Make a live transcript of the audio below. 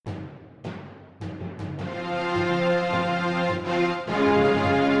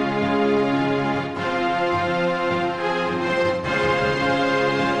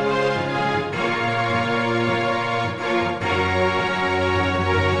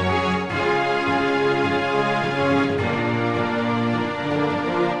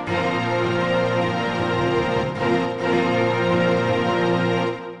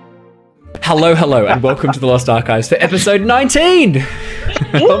Hello, and welcome to the Lost Archives for episode 19!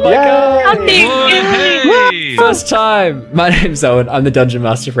 Oh my god! Hey! First time! My name's Owen, I'm the Dungeon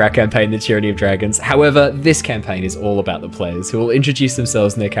Master for our campaign, The Tyranny of Dragons. However, this campaign is all about the players, who will introduce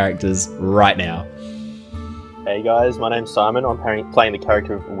themselves and their characters right now. Hey guys, my name's Simon. I'm playing the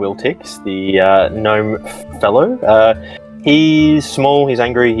character of Wiltix, the gnome fellow. He's small, he's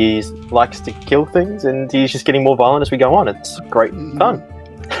angry, he likes to kill things, and he's just getting more violent as we go on. It's great fun.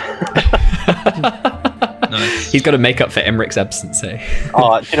 Nice. He's got to make up for Emmerich's absence, eh?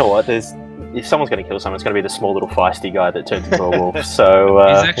 Oh, you know what? If someone's going to kill someone, it's going to be the small little feisty guy that turns into a wolf. So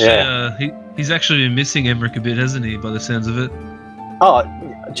he's actually been missing Emmerich a bit, hasn't he? By the sounds of it. Oh,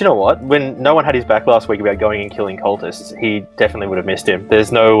 do you know what? When no one had his back last week about going and killing cultists, he definitely would have missed him.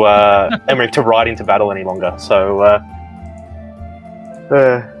 There's no Emmerich to ride into battle any longer. So,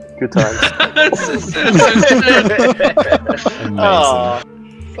 good times.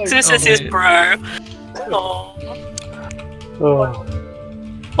 Amazing. This is his bro. Oh.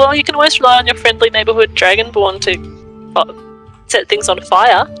 Well, you can always rely on your friendly neighborhood dragonborn to set things on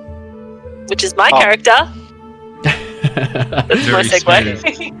fire, which is my character. That's my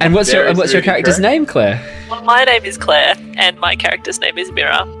segue. And what's your character's name, Claire? Well, my name is Claire, and my character's name is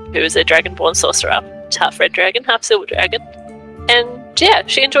Mira, who is a dragonborn sorcerer. She's half red dragon, half silver dragon. And yeah,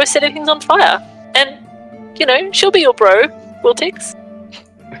 she enjoys setting things on fire. And, you know, she'll be your bro, Wiltix.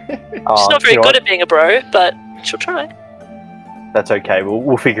 She's not very good at being a bro, but she'll try. That's okay.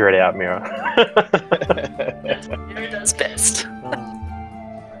 We'll figure it out, Mira. Mira does best.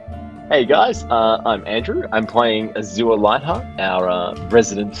 Hey guys, I'm Andrew. I'm playing Azure Lightheart, our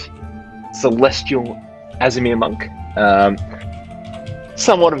resident celestial Azimir monk.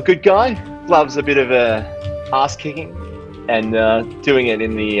 Somewhat of a good guy, loves a bit of ass kicking, and doing it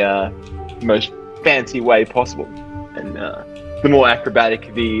in the most fancy way possible. And the more acrobatic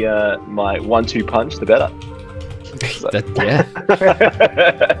my 1-2 punch, the better. So.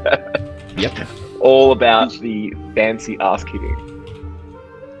 Yep. All about the fancy ass kicking.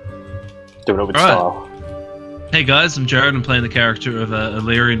 Doing it with style. Hey guys, I'm Jared. I'm playing the character of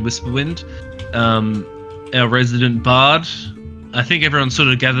Illyrian Whisperwind, our resident bard. I think everyone sort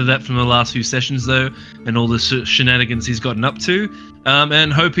of gathered that from the last few sessions, though, and all the shenanigans he's gotten up to,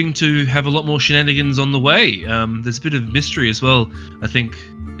 and hoping to have a lot more shenanigans on the way. There's a bit of mystery as well, I think,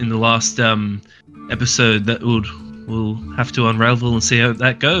 in the last episode that we'll have to unravel and see how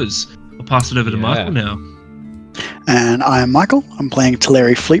that goes. I'll pass it over to Michael now. And I'm Michael. I'm playing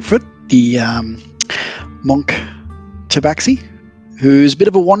Teleri Fleetfoot, the monk Tabaxi, who's a bit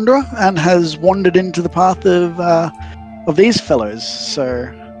of a wanderer and has wandered into the path of these fellows. So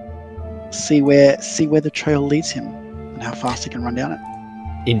see where the trail leads him and how fast he can run down it.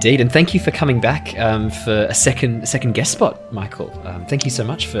 Indeed, and thank you for coming back for a second guest spot, Michael. Thank you so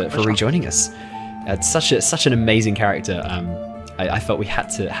much for rejoining us. It's such an amazing character. I felt we had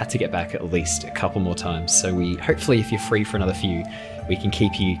to get back at least a couple more times. So we hopefully, if you're free for another few, we can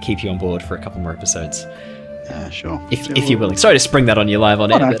keep you on board for a couple more episodes. Sure. If you're willing. Sorry to spring that on you live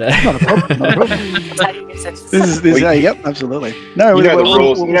on air. No, but, not a problem. Not a problem. Yep, absolutely. No, You know the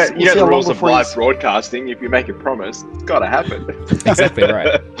rules. You know the rules of live broadcast. broadcasting. If you make a promise, it's got to happen. Exactly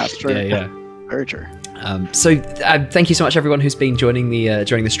right. That's true. Yeah. Very true. So thank you so much, everyone who's been joining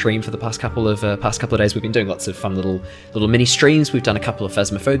the stream for the past couple of days. We've been doing lots of fun little mini streams. We've done a couple of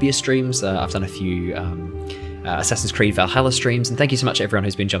Phasmophobia streams. I've done a few Assassin's Creed Valhalla streams, and thank you so much everyone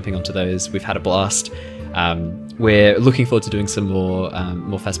who's been jumping onto those. We've had a blast. We're looking forward to doing some more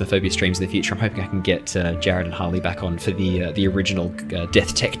Phasmophobia streams in the future. I'm hoping I can get Jared and Harley back on for the original Death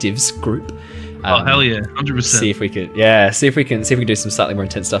Detectives group. Oh hell yeah, 100%. See if we can do some slightly more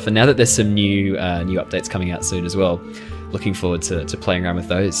intense stuff. And now that there's some new updates coming out soon as well, looking forward to playing around with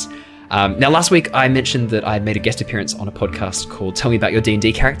those. Now, last week I mentioned that I made a guest appearance on a podcast called Tell Me About Your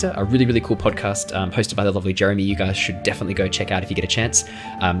D&D Character, a really, really cool podcast hosted by the lovely Jeremy. You guys should definitely go check out if you get a chance.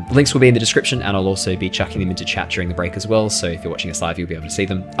 Links will be in the description, and I'll also be chucking them into chat during the break as well, so if you're watching us live, you'll be able to see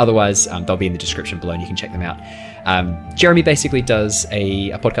them. Otherwise, they'll be in the description below, and you can check them out. Jeremy basically does a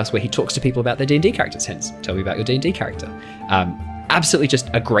podcast where he talks to people about their D&D characters, hence Tell Me About Your D&D Character. Absolutely just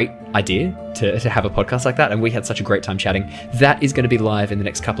a great idea to have a podcast like that, and we had such a great time chatting. That is going to be live in the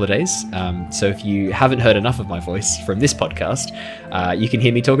next couple of days, so if you haven't heard enough of my voice from this podcast, you can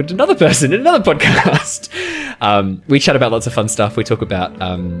hear me talking to another person in another podcast. We chat about lots of fun stuff. We talk about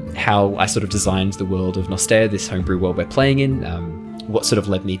how I sort of designed the world of Nostea, this homebrew world we're playing in, what sort of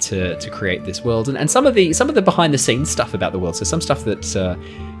led me to create this world, and some of the behind the scenes stuff about the world. So some stuff that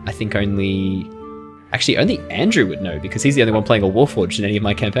I think only Actually, only Andrew would know because he's the only one playing a Warforged in any of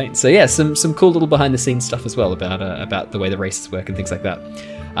my campaigns. So yeah, some cool little behind-the-scenes stuff as well about the way the races work and things like that.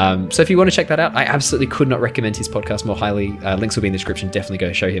 So if you want to check that out, I absolutely could not recommend his podcast more highly. Links will be in the description. Definitely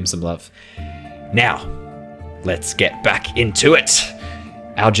go show him some love. Now, let's get back into it.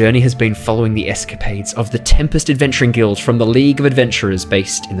 Our journey has been following the escapades of the Tempest Adventuring Guild from the League of Adventurers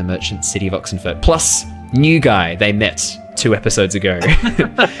based in the merchant city of Oxenfurt, plus new guy they met 2 episodes ago.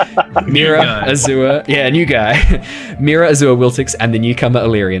 Mira, Azure, new guy. Mira, Azure, Wiltix, and the newcomer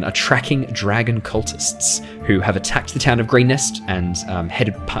Illyrian are tracking dragon cultists who have attacked the town of Greennest and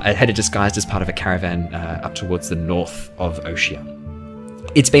headed disguised as part of a caravan up towards the north of Oshia.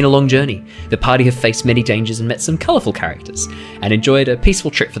 It's been a long journey. The party have faced many dangers and met some colourful characters, and enjoyed a peaceful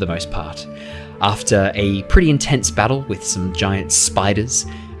trip for the most part. After a pretty intense battle with some giant spiders,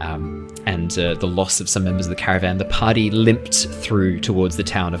 and the loss of some members of the caravan, the party limped through towards the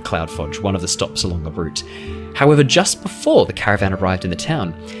town of Cloudfodge, one of the stops along the route. However, just before the caravan arrived in the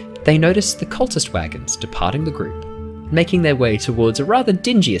town, they noticed the cultist wagons departing the group, making their way towards a rather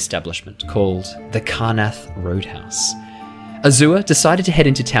dingy establishment called the Karnath Roadhouse. Azure decided to head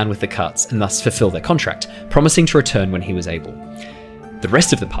into town with the carts and thus fulfill their contract, promising to return when he was able. The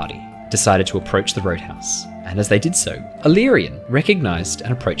rest of the party decided to approach the roadhouse, and as they did so, Illyrian recognised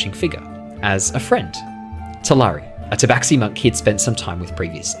an approaching figure as a friend, Talari, a Tabaxi monk he had spent some time with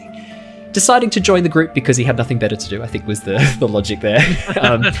previously. Deciding to join the group because he had nothing better to do, I think was the logic there.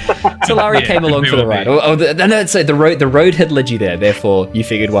 Talari came along for the ride. The road had led you there, therefore you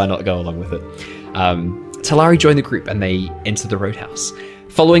figured why not go along with it. Talari joined the group and they entered the roadhouse.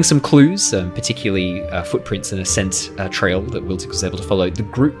 Following some clues, particularly footprints and a scent trail that Wiltix was able to follow, the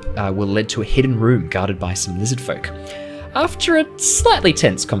group were led to a hidden room guarded by some lizard folk. After a slightly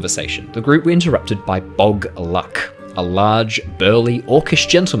tense conversation, the group were interrupted by Bog Luck, a large, burly, orcish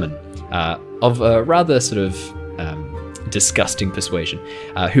gentleman of a rather sort of disgusting persuasion,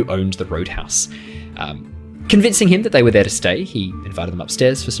 who owned the roadhouse. Convincing him that they were there to stay, he invited them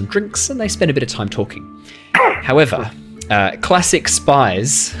upstairs for some drinks, and they spent a bit of time talking. However, classic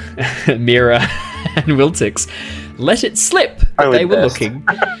spies, Mira and Wiltix, let it slip that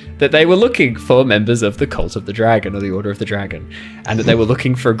they were looking for members of the Cult of the Dragon, or the Order of the Dragon, and that they were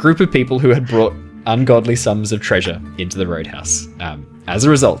looking for a group of people who had brought ungodly sums of treasure into the roadhouse. As a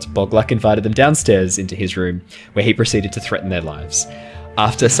result, Bogluck invited them downstairs into his room, where he proceeded to threaten their lives.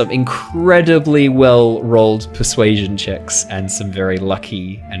 After some incredibly well-rolled persuasion checks and some very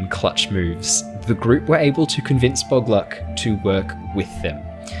lucky and clutch moves, the group were able to convince Bogluck to work with them.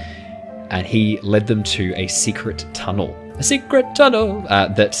 And he led them to a secret tunnel.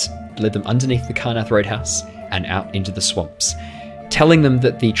 That led them underneath the Karnath Roadhouse and out into the swamps, telling them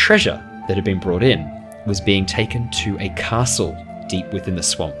that the treasure that had been brought in was being taken to a castle deep within the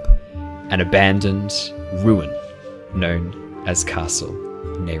swamp, an abandoned ruin known as Castle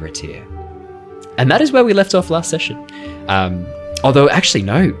Neyratir. And that is where we left off last session. Although, actually,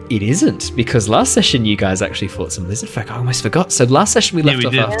 no, it isn't, because last session you guys actually fought some lizard folk. I almost forgot. So last session we left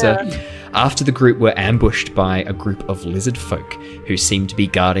off after the group were ambushed by a group of lizard folk who seemed to be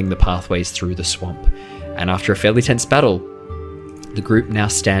guarding the pathways through the swamp. And after a fairly tense battle, the group now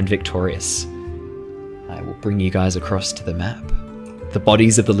stand victorious. I will bring you guys across to the map. The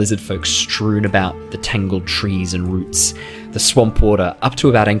bodies of the lizard folk strewn about the tangled trees and roots. The swamp water up to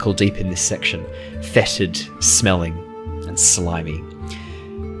about ankle deep in this section. Fetid, smelling, and slimy.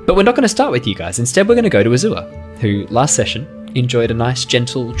 But we're not going to start with you guys. Instead, we're going to go to Azure, who last session enjoyed a nice,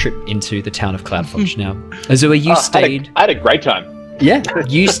 gentle trip into the town of Cloudfodge. Now, Azure, you stayed... I had a great time. Yeah,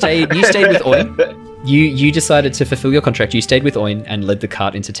 you stayed with Oin. You decided to fulfill your contract. You stayed with Oin and led the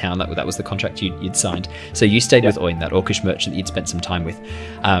cart into town. That was the contract you'd signed. So you stayed with Oin, that orcish merchant that you'd spent some time with.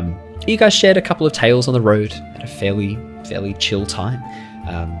 You guys shared a couple of tales on the road at a fairly chill time.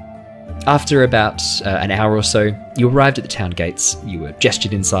 After about an hour or so, you arrived at the town gates. You were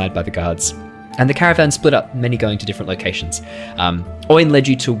gestured inside by the guards, and the caravan split up, many going to different locations. Oin led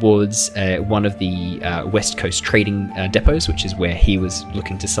you towards one of the West Coast trading depots, which is where he was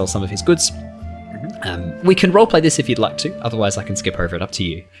looking to sell some of his goods. We can roleplay this if you'd like to, otherwise I can skip over it, up to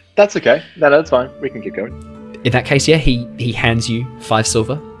you. That's okay. No, that's fine. We can keep going. In that case, yeah, he hands you 5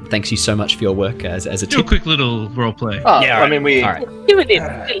 silver. Thanks you so much for your work as a Do tip. a quick little roleplay. Oh, Yeah, I mean, we... All right. You would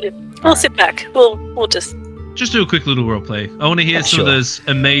live. We'll sit back. We'll just... Just do a quick little roleplay. I want to hear some of Sure. those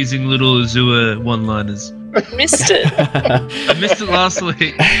amazing little Azure one-liners. missed it. I missed it last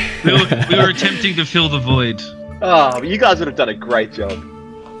week. We were attempting to fill the void. Oh, you guys would have done a great job.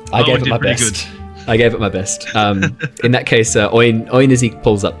 I Oh, gave we it did my pretty best. I gave it my best. In that case, Oin, as he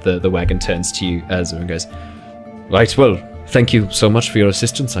pulls up the wagon, turns to you, Azure, and goes, "Right, well, thank you so much for your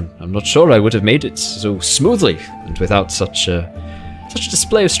assistance. I'm not sure I would have made it so smoothly and without such a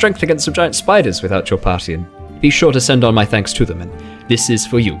display of strength against some giant spiders without your party. And be sure to send on my thanks to them. And this is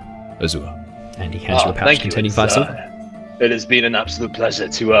for you, Azura. And he hands you a pouch containing 5 silver. It has been an absolute pleasure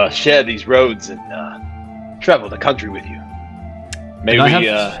to share these roads and travel the country with you.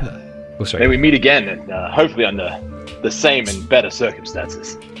 May we meet again, and hopefully under the same and better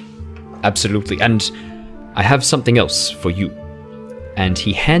circumstances. Absolutely. And I have something else for you. And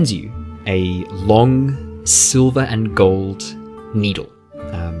he hands you a long silver and gold needle.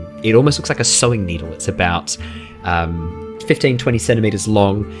 It almost looks like a sewing needle. It's about 15-20 centimeters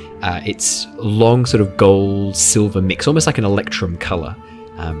long. It's long sort of gold silver mix, almost like an electrum color.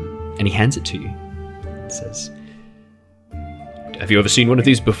 And he hands it to you. It says, "Have you ever seen one of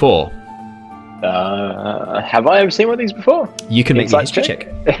these before?" Have I ever seen one of these before? You can make a history check.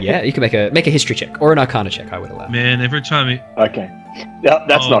 Yeah, you can make a history check or an arcana check. I would allow. Man, every time it... Okay. Yeah,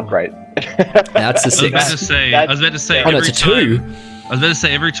 that's not great. That's a 6. I was about to say. Oh no, it's a 2. I was about to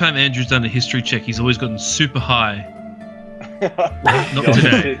say every time Andrew's done a history check, he's always gotten super high. Not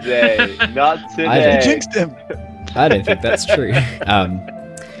today. Not today. You jinxed him. I don't think that's true.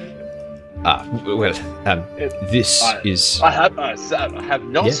 This is... I have not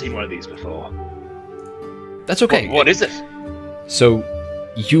seen one of these before. That's okay. What is it? So,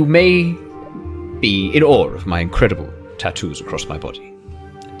 you may be in awe of my incredible tattoos across my body.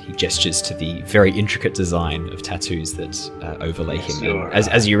 And he gestures to the very intricate design of tattoos that overlay him. Sure.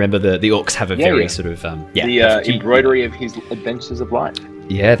 As you remember, the orcs have a very sort of... the embroidery of his adventures of life.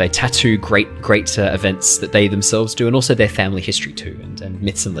 Yeah, they tattoo great events that they themselves do, and also their family history too, and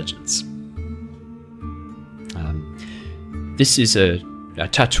myths and legends. This is a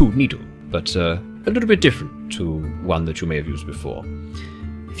tattoo needle, but a little bit different to one that you may have used before.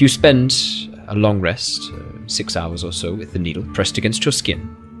 If you spend a long rest, 6 hours or so, with the needle pressed against your skin,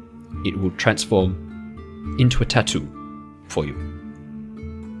 it will transform into a tattoo for you.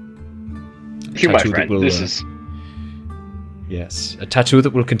 My friend, this is... Yes, a tattoo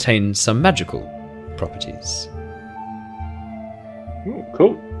that will contain some magical properties. Ooh,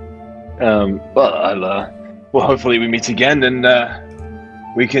 cool. Well, hopefully we meet again and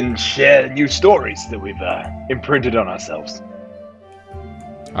we can share new stories that we've imprinted on ourselves.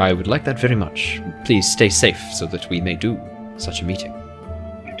 I would like that very much. Please stay safe so that we may do such a meeting.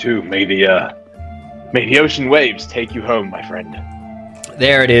 You too. May the ocean waves take you home, my friend.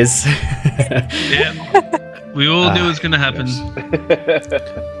 There it is. Yeah, we all knew it was going to happen. Yes.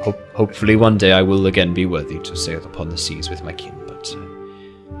 Hopefully one day I will again be worthy to sail upon the seas with my kin, but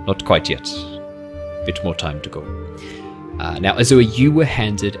not quite yet. A bit more time to go. Now, Azua, you were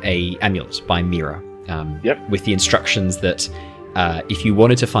handed a amulet by Mira. With the instructions that if you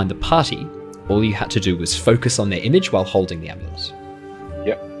wanted to find the party, all you had to do was focus on their image while holding the amulet.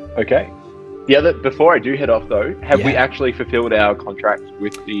 Yep. Okay. Before I do head off, though, have we actually fulfilled our contract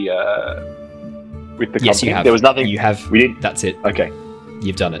with the company? Yes, you have. There was nothing. You have. We didn't. That's it. Okay.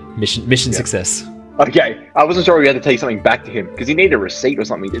 You've done it. Mission success. Okay. I wasn't sure we had to take something back to him because he needed a receipt or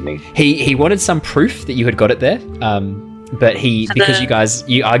something, didn't he? He wanted some proof that you had got it there. But because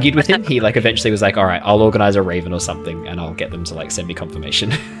you argued with him, he eventually was like, all right, I'll organize a raven or something and I'll get them to send me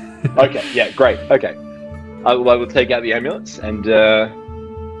confirmation. Okay, yeah, great. Okay. I will take out the amulets and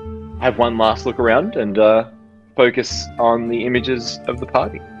have one last look around and focus on the images of the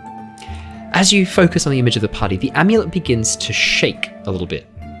party. As you focus on the image of the party, the amulet begins to shake a little bit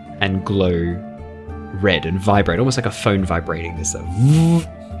and glow red and vibrate, almost like a phone vibrating. There's a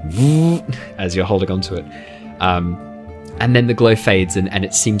as you're holding onto it. And then the glow fades and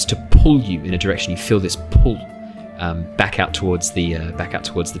it seems to pull you in a direction. You feel this pull back out towards the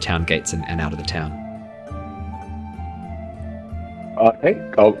town gates and out of the town. Okay,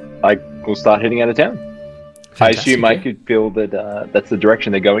 I will start heading out of town. Fantastic, I assume I could feel that that's the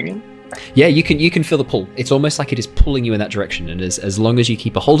direction they're going in. Yeah, you can feel the pull. It's almost like it is pulling you in that direction, and as long as you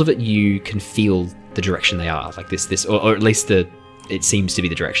keep a hold of it, you can feel the direction they are. Like this, or at least it seems to be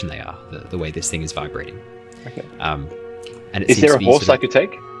the direction they are. The way this thing is vibrating. Okay. And is there a horse I could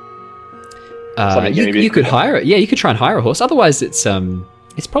take? You could hire it. Yeah, you could try and hire a horse. Otherwise, it's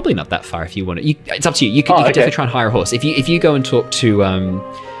probably not that far if you want it. It's up to you. You could definitely try and hire a horse. If you go and talk to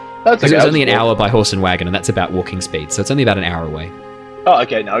because it's only an hour by horse and wagon, and that's about walking speed, so it's only about an hour away. Oh,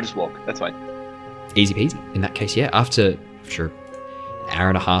 okay. No, I'll just walk. That's fine. Easy peasy. In that case, yeah. After an hour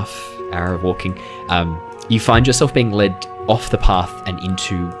and a half, hour of walking, you find yourself being led off the path and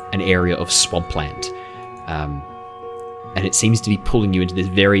into an area of swampland. And it seems to be pulling you into this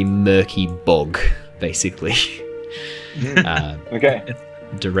very murky bog, basically. Okay.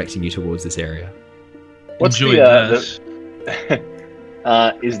 Directing you towards this area. What's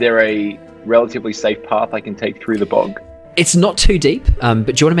Is there a relatively safe path I can take through the bog? It's not too deep, but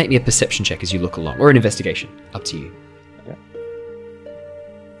do you want to make me a perception check as you look along, or an investigation? Up to you.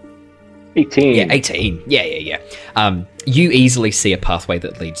 18. Yeah, 18. Yeah. You easily see a pathway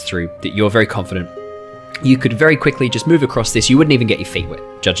that leads through. That you're very confident. You could very quickly just move across this. You wouldn't even get your feet wet,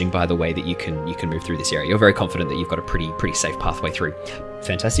 judging by the way that you can move through this area. You're very confident that you've got a pretty safe pathway through.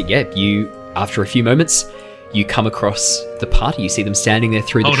 Fantastic. Yeah. You, after a few moments, you come across the party. You see them standing there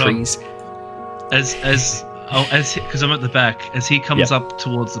through the trees. Because I'm at the back, as he comes up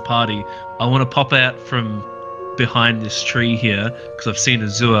towards the party, I want to pop out from behind this tree here because I've seen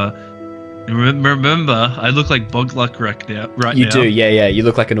Azure. And remember, I look like Bogluck right now. You do, yeah. You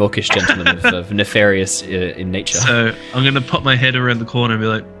look like an orcish gentleman of nefarious in nature. So I'm going to pop my head around the corner and be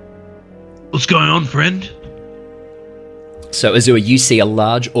like, "What's going on, friend?" So Azure, you see a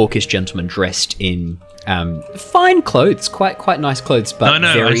large orcish gentleman dressed in fine clothes, quite nice clothes, but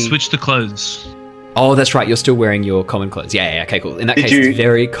No, I switched the clothes. Oh, that's right. You're still wearing your common clothes. Yeah. Okay, cool. In that case, it's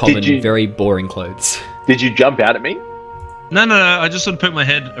very common, very boring clothes. Did you jump out at me? No. I just sort of poked my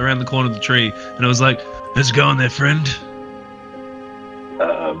head around the corner of the tree, and I was like, "How's it going there, friend?"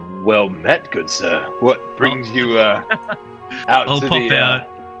 Well met, good sir. What brings you out I'll to pop out.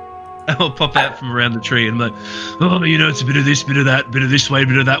 I'll pop out from around the tree and be like, "Oh, it's a bit of this, bit of that, bit of this way,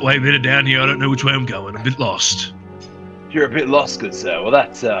 bit of that way, bit of down here. I don't know which way I'm going. I'm a bit lost." You're a bit lost, good sir. Well,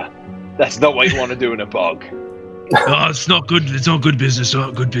 that's not what you want to do in a bog. Oh, it's not good. It's not good business.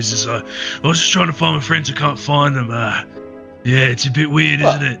 Not good business. I was just trying to find my friends. I can't find them. Yeah, it's a bit weird,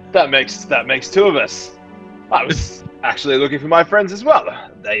 isn't it? That makes two of us. I was actually looking for my friends as well.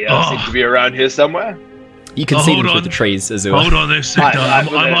 They seem to be around here somewhere. You can see them through the trees as well. Hold on there, sector. I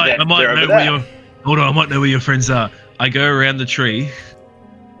might know where your. Hold on, I might know where your friends are. I go around the tree.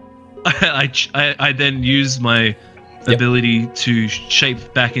 I then use my ability to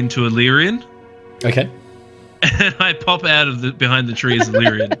shape back into Illyrian. Okay. And I pop out of behind the tree as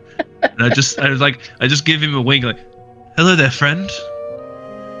Illyrian. And I just give him a wink, like, "Hello there, friend."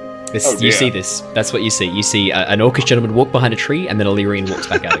 You see this. That's what you see. You see an orcish gentleman walk behind a tree, and then Illyrian walks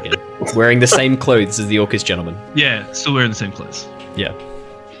back out again, wearing the same clothes as the orcish gentleman. Yeah, still wearing the same clothes. Yeah.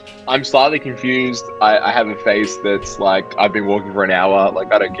 I'm slightly confused. I have a face that's like, I've been walking for an hour.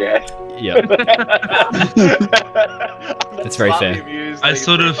 Like, I don't care. Yeah. That's very fair. Amused, I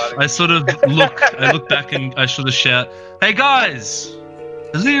sort of look back and I sort of shout, "Hey guys,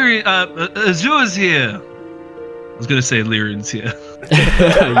 Azure's here." I was gonna say Illyrian's here.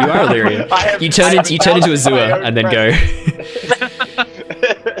 You are Illyrian. You turn into Azure and then go.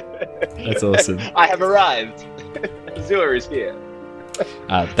 That's awesome. I have arrived. Azure is here.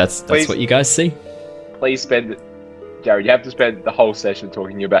 That's what you guys see. Please Jared, you have to spend the whole session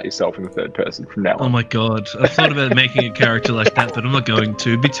talking about yourself in the third person from now on. Oh my god, I've thought about making a character like that, but I'm not going to.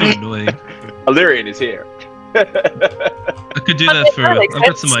 It'd be too annoying. Illyrian is here. I could do that for. I've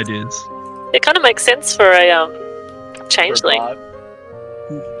got some ideas. It kind of makes sense for a changeling. I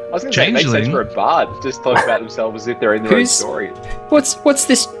was going to say it makes sense for a bard. Just talk about themselves as if they're in their own story. What's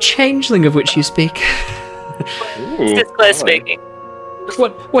this changeling of which you speak? This is Claire speaking.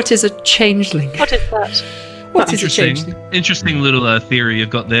 What is a changeling? What is that? What is a changeling? Interesting little theory you've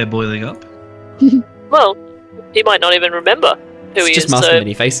got there boiling up. Well, he might not even remember who he is. Just master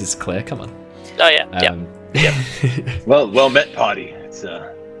many faces, Claire. Come on. Oh yeah. Well met, party. It's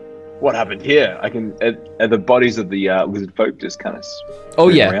what happened here? Are the bodies of the lizard folk just kind of? Oh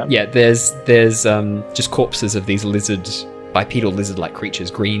yeah, around? yeah. There's just corpses of these bipedal lizard-like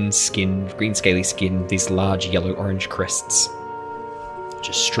creatures, green scaly skin, these large yellow-orange crests,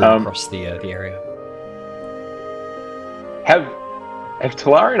 just strewn across the area. Have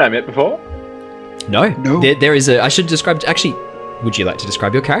Talari and I met before? No. There is I should describe. Actually, would you like to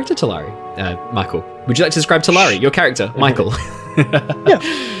describe your character, Talari? Michael. Would you like to describe Talari, your character, Michael? Yeah.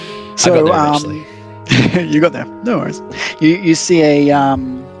 So I got there eventually. You got there. No worries. You see a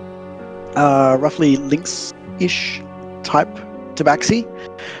roughly lynx-ish type tabaxi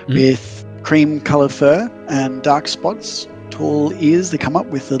with cream-colored fur and dark spots, tall ears that come up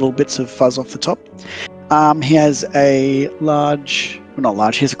with little bits of fuzz off the top. He has a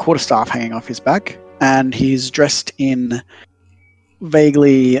he has a quarterstaff hanging off his back, and he's dressed in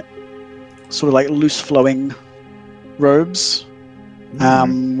vaguely sort of like loose flowing robes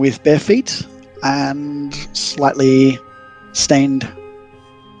with bare feet and slightly stained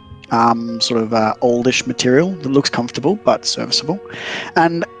sort of oldish material that looks comfortable but serviceable.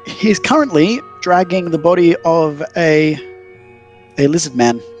 And he's currently dragging the body of a lizard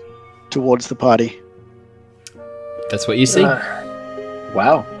man towards the party. That's what you see.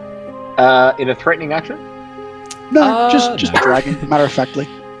 Wow. In a threatening action? No, just no. dragging, matter of factly.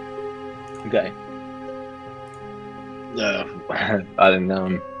 Okay. I don't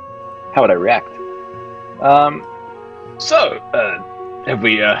know. How would I react? Have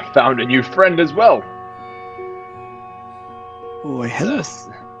we found a new friend as well? Oh, hello.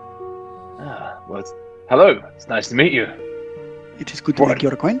 Hello. It's nice to meet you. It is good to make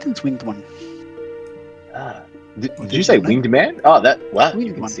your acquaintance, Winged One. Did you say winged man? Oh, wow. Winged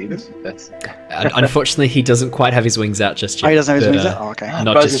You can one. see this. That's. Unfortunately, he doesn't quite have his wings out just yet. Oh, he doesn't have his but, wings out? Oh, okay. Not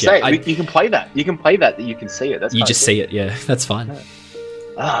But I was just gonna yet. say, you can play that. You can play that you can see it. That's You kinda just cool. see it, yeah. That's fine.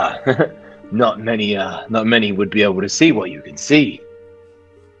 Not many would be able to see what you can see.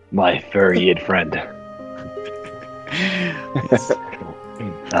 My furry-eared friend.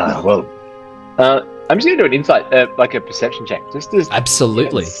 I'm just gonna do an insight, like a perception check, just as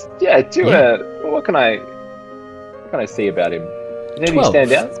Absolutely. What can I see about him? Anything 12.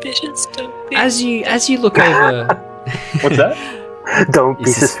 stand out? Suspicious, don't be. As you look over, What's that? Don't be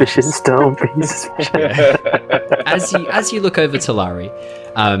This is- suspicious. Don't be suspicious. as you look over Talari,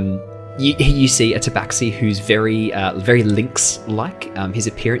 you see a Tabaxi who's very very lynx-like. His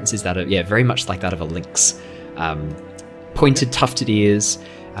appearance is that of very much like that of a lynx. Pointed, tufted ears,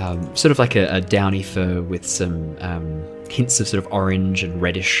 sort of like a downy fur with some hints of sort of orange and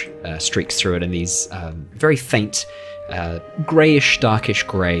reddish streaks through it, and these very faint greyish, darkish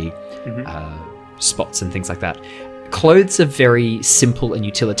grey spots and things like that. Clothes are very simple and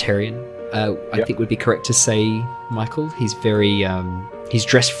utilitarian. I think would be correct to say, Michael. He's very he's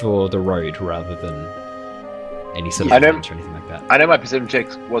dressed for the road rather than any sort of event or anything like that. I know my perception check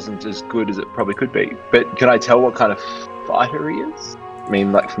wasn't as good as it probably could be, but can I tell what kind of fighter he is? I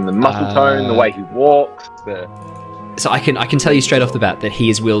mean, like from the muscle tone, the way he walks, So I can tell you straight off the bat that he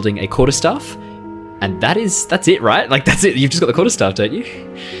is wielding a quarterstaff, and that's it, right? Like that's it. You've just got the quarterstaff, don't you?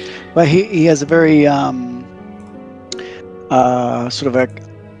 Well, he has a very sort of a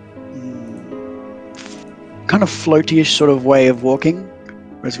kind of floaty-ish sort of way of walking.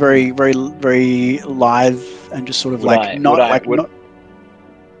 It's very, very, very lithe and just sort of Would I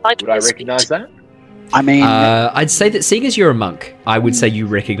recognize that? I mean, I'd say that seeing as you're a monk, I would say you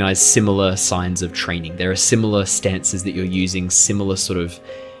recognize similar signs of training. There are similar stances that you're using, similar sort of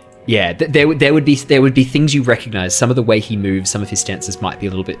there would be things you recognize. Some of the way he moves, some of his stances might be a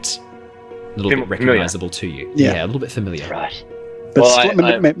little bit recognizable to you. Yeah. A little bit familiar. Right. but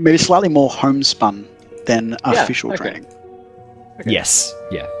well, maybe slightly more homespun than official okay. training. Okay. Yes.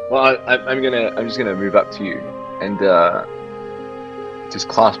 Yeah. Well, I'm just gonna move up to you and just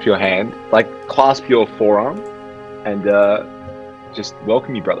clasp your hand, like clasp your forearm, and just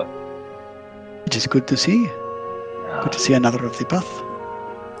welcome you, brother. It is good to see. Good to see another of the path.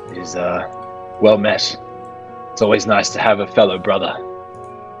 It is well met. It's always nice to have a fellow brother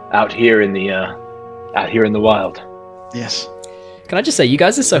out here in the wild. Yes. Can I just say, you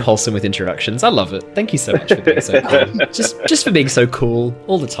guys are so wholesome with introductions. I love it. Thank you so much for being so cool. just for being so cool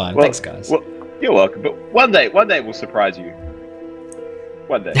all the time. Well, Thanks, guys. Well, you're welcome. But one day we'll surprise you.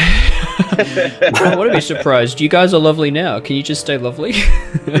 One day. I want to be surprised. You guys are lovely now. Can you just stay lovely?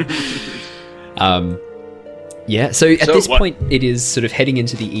 So at this point, it is sort of heading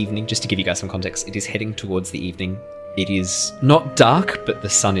into the evening. Just to give you guys some context, it is heading towards the evening. It is not dark, but the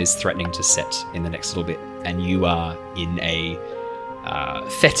sun is threatening to set in the next little bit, and you are in a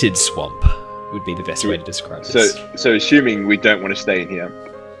fetid swamp, would be the best way to describe this. So assuming we don't want to stay in here.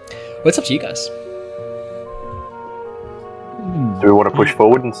 Well, it's up to you guys. Do we want to push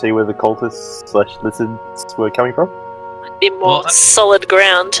forward and see where the cultists/lizards were coming from? Might be more solid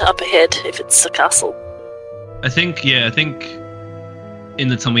ground up ahead if it's a castle. I think in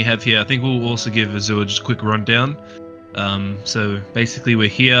the time we have here, I think we'll also give Azure just a quick rundown. So basically we're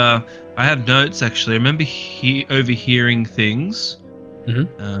here. I have notes actually. I remember overhearing things.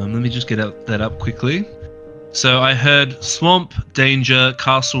 Let me just get that up quickly. So I heard swamp, danger,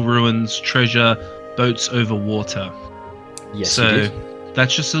 castle ruins, treasure, boats over water. Yes, So you did.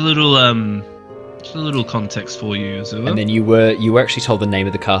 that's just a little context for you, Azure. And then you were actually told the name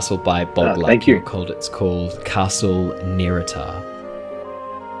of the castle by Boglap. thank you. It's called Castle Neratar.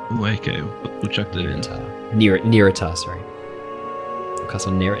 Ooh, okay, we'll check that in. Neratar, sorry.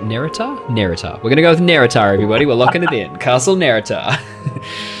 Castle Neratar? Neratar. We're going to go with Neratar, everybody. We're locking it in. Castle Neratar.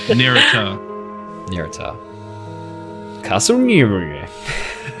 Neratar. Neratar. Castle Neratar.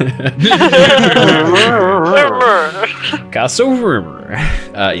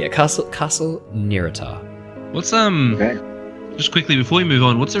 Castle Castle Neratar. What's Okay. just quickly before we move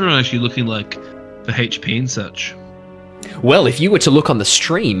on, what's everyone actually looking like for HP and such? Well, if you were to look on the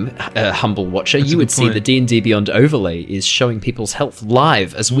stream, humble watcher, That's you a would good see point. the D&D Beyond overlay is showing people's health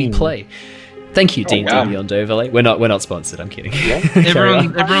live as we play. Thank you, D&D wow. Beyond Overlay. We're not sponsored. I'm kidding. Carry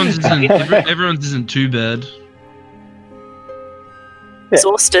on. Everyone's isn't too bad.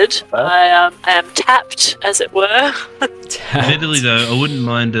 Exhausted. I am tapped, as it were. Admittedly, though, I wouldn't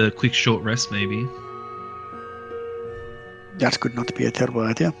mind a quick short rest, maybe. That could not be a terrible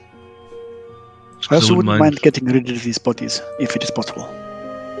idea. I also wouldn't mind getting rid of these bodies, if it is possible.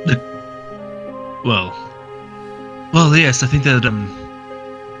 Well, yes, I think that'll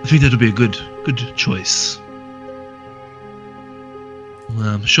be a good choice.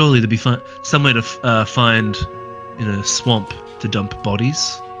 Surely there'll be somewhere to find in a swamp to dump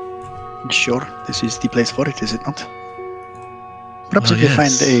bodies. Sure, this is the place for it, is it not? Perhaps Oh, if you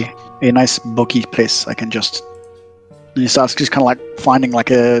yes. find a nice boggy place, I can just... And he starts just kind of like finding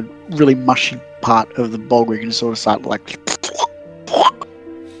like a really mushy part of the bog where you can sort of start like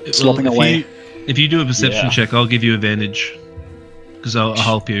slopping away. If you do a perception Yeah. check, I'll give you advantage. Because I'll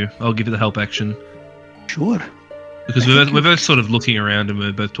help you. I'll give you the help action. Sure. Because we're both sort of looking around and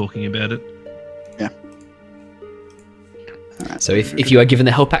we're both talking about it. So if you are given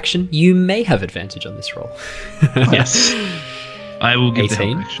the help action, you may have advantage on this roll. Yes. I will give the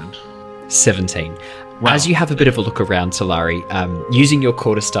 18. help action. 17. Wow. As you have a bit of a look around, Talari, using your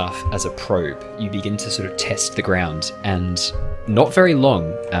quarterstaff as a probe, you begin to sort of test the ground, and not very long,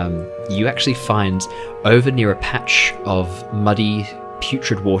 you actually find over near a patch of muddy,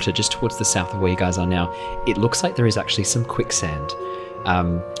 putrid water just towards the south of where you guys are now, it looks like there is actually some quicksand.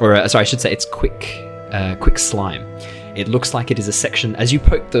 I should say it's quick slime. It looks like it is a section, as you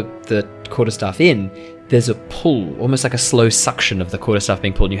poke the quarterstaff in, there's a pull, almost like a slow suction of the quarterstaff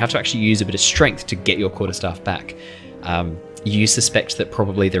being pulled, and you have to actually use a bit of strength to get your quarterstaff back. You suspect that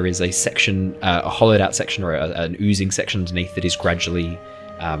probably there is a section, a hollowed out section or an oozing section underneath that is gradually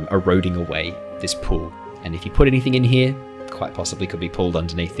eroding away this pool. And if you put anything in here, quite possibly could be pulled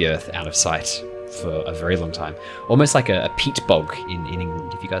underneath the earth out of sight for a very long time. Almost like a peat bog in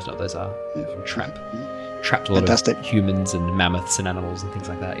England, if you guys know what those are, from Tramp. Trapped a lot Fantastic. of humans and mammoths and animals and things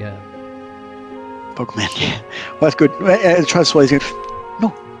like that, yeah. Bogman. Well, that's good. Try to swallow it.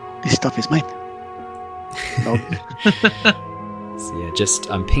 No, this stuff is mine. No. So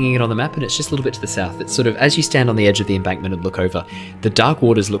yeah, I'm pinging it on the map, and it's just a little bit to the south. It's sort of, as you stand on the edge of the embankment and look over, the dark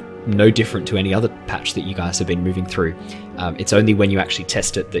waters look no different to any other patch that you guys have been moving through. It's only when you actually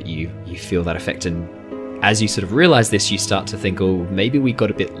test it that you feel that effect, and as you sort of realize this, you start to think, oh, maybe we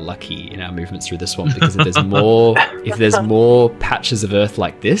got a bit lucky in our movements through the swamp, because if there's more patches of earth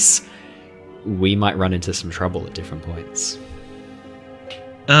like this, we might run into some trouble at different points.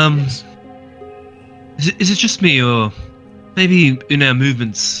 Is it just me, or maybe in our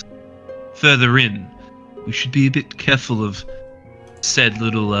movements further in, we should be a bit careful of said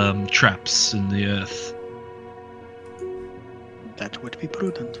little traps in the earth? That would be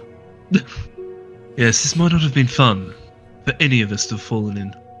prudent. Yes, this might not have been fun for any of us to have fallen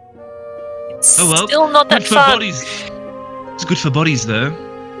in. Oh well, Still not that good for fun. bodies. It's good for bodies, though.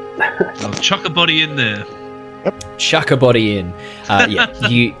 I'll chuck a body in there. Chuck a body in. Yeah,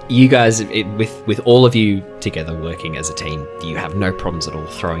 you guys, with all of you together working as a team, you have no problems at all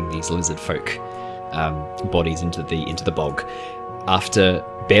throwing these lizard folk bodies into the bog. After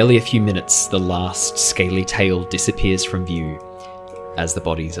barely a few minutes, the last scaly tail disappears from view as the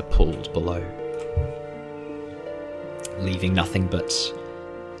bodies are pulled below, leaving nothing but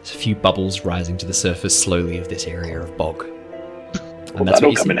a few bubbles rising to the surface slowly of this area of bog. Well,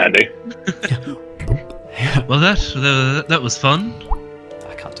 that'll come in handy. Well, that was fun.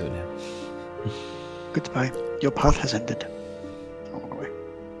 I can't do it now. Goodbye. Your path has ended. I'll walk away.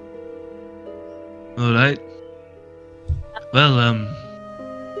 All right. Well,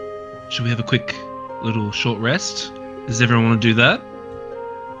 should we have a quick little short rest? Does everyone want to do that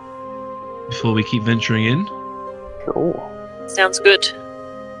before we keep venturing in? Sure. Sounds good.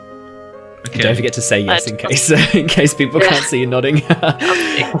 Okay. Don't forget to say yes in case people can't see you nodding.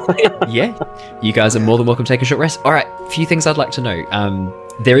 Yeah, you guys are more than welcome to take a short rest. All right, a few things I'd like to know.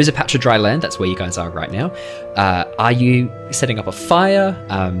 There is a patch of dry land. That's where you guys are right now. Are you setting up a fire?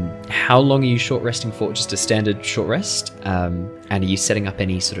 How long are you short resting for? Just a standard short rest? And are you setting up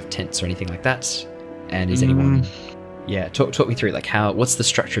any sort of tents or anything like that? And is anyone? Yeah, talk me through what's the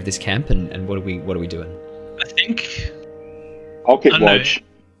structure of this camp and what are we doing? I think I'll keep I don't know. watch.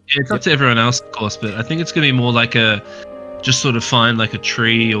 Yeah, it's up to everyone else, of course, but I think it's going to be more like just sort of find like a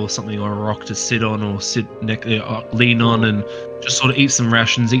tree or something or a rock to sit on or lean on and just sort of eat some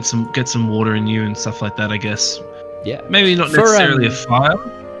rations, get some water in you and stuff like that, I guess. Yeah. Maybe not For, necessarily a fire.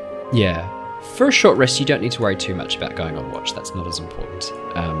 Yeah. For a short rest, you don't need to worry too much about going on watch. That's not as important.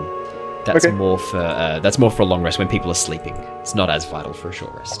 That's Okay. more for a long rest when people are sleeping. It's not as vital for a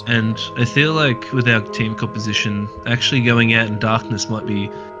short rest. And I feel like with our team composition, actually going out in darkness might be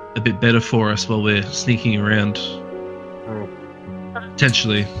a bit better for us while we're sneaking around.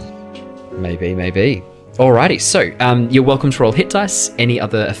 Potentially. Maybe. Alrighty, so you're welcome to roll hit dice. Any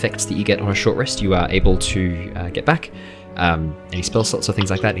other effects that you get on a short rest, you are able to get back. Any spell slots or things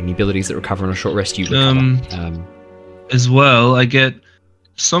like that, any abilities that recover on a short rest, you recover. As well, I get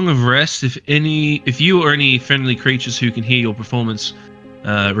Song of Rest. If you or any friendly creatures who can hear your performance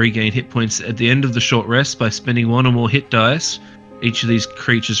regain hit points at the end of the short rest by spending one or more hit dice, each of these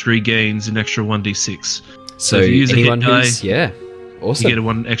creatures regains an extra 1d6. So if you use anyone a hit who's awesome. you get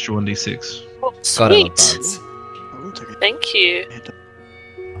an extra 1d6. Oh, Got it, sweet. buds. I'll take it. Thank you.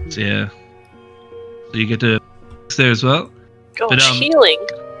 So yeah. So you get to there as well. Gosh, But, healing.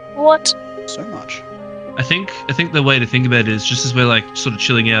 What? So much. I think the way to think about it is just as we're like sort of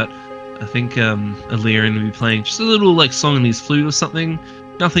chilling out, I think Illyrian will be playing just a little like song in his flute or something.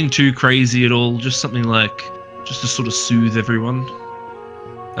 Nothing too crazy at all, just something like just to sort of soothe everyone.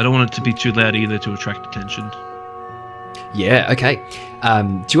 I don't want it to be too loud either to attract attention. Yeah, okay.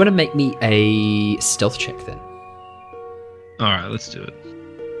 Do you want to make me a stealth check then? Alright, let's do it.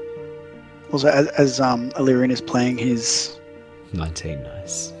 Also, as Illyrian is playing his 19,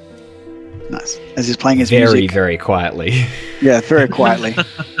 nice. as he's playing his Very, music, very quietly. yeah, very quietly.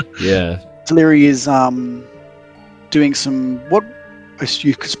 Yeah. Illyrian is doing some what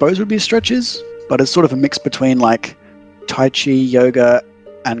you could suppose would be stretches, but it's sort of a mix between like Tai Chi, yoga,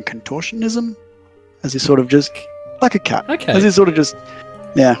 and contortionism. As he's sort of just like a cat. Okay. As he's sort of just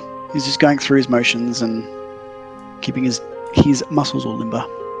he's just going through his motions and keeping his muscles all limber.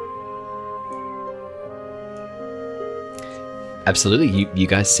 Absolutely. You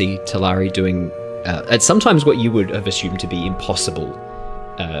guys see Talari doing at sometimes what you would have assumed to be impossible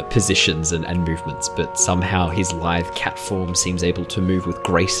positions and movements, but somehow his lithe cat form seems able to move with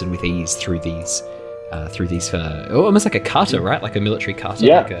grace and with ease through these almost like a kata, right? Like a military kata.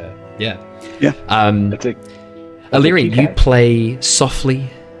 Yeah. Like yeah. That's a Illyrian, you cat. play softly,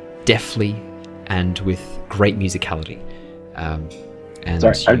 deftly, and with great musicality. And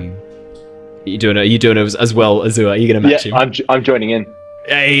Sorry, you're doing it as well, Azua. Are you going to match him? I'm joining in.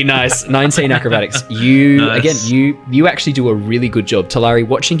 Hey, nice. 19 acrobatics. You Nice. again, you actually do a really good job. Talari,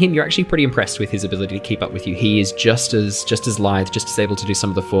 watching him, you're actually pretty impressed with his ability to keep up with you. He is just as lithe, just as able to do some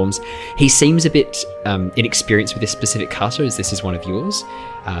of the forms. He seems a bit inexperienced with this specific kata, as this is one of yours.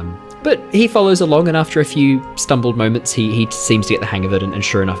 But he follows along, and after a few stumbled moments, he seems to get the hang of it, and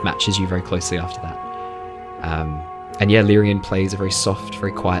sure enough, matches you very closely after that. And yeah, Lyrian plays a very soft,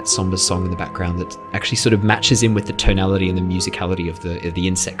 very quiet, somber song in the background that actually sort of matches in with the tonality and the musicality of the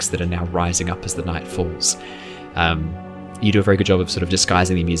insects that are now rising up as the night falls. You do a very good job of sort of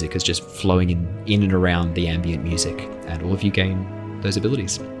disguising the music as just flowing in and around the ambient music, and all of you gain those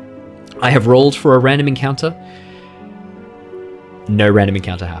abilities. I have rolled for a random encounter. No random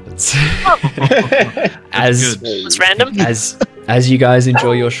encounter happens. As good. It was random. as you guys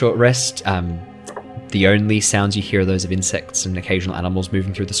enjoy your short rest, the only sounds you hear are those of insects and occasional animals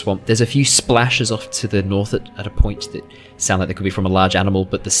moving through the swamp. There's a few splashes off to the north at a point that sound like they could be from a large animal,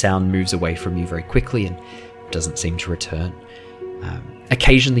 but the sound moves away from you very quickly and doesn't seem to return.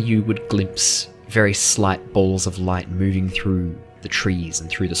 Occasionally you would glimpse very slight balls of light moving through the trees and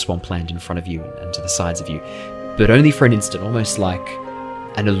through the swampland in front of you and to the sides of you, but only for an instant, almost like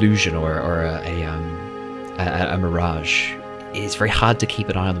an illusion or a mirage. It's very hard to keep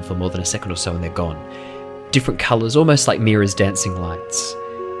an eye on them for more than a second or so and they're gone. Different colours, almost like mirrors dancing lights.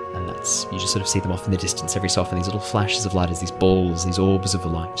 And you just sort of see them off in the distance every so often, these little flashes of light as these balls, these orbs of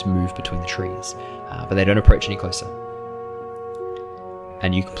light move between the trees. But they don't approach any closer.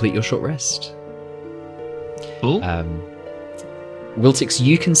 And you complete your short rest. Cool. Wiltix,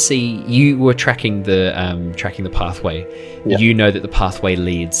 you can see, you were tracking the pathway. Yeah. You know that the pathway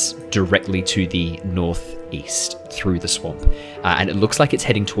leads directly to the northeast through the swamp, and it looks like it's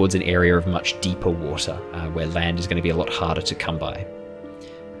heading towards an area of much deeper water, where land is going to be a lot harder to come by,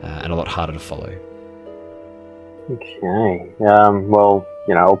 and a lot harder to follow. Okay. Well,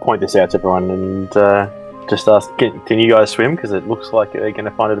 I'll point this out to everyone and just ask, can you guys swim? Because it looks like they're going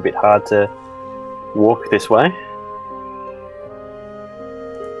to find it a bit hard to walk this way.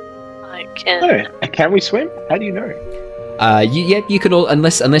 I can. Oh, can we swim? How do you know? You can all,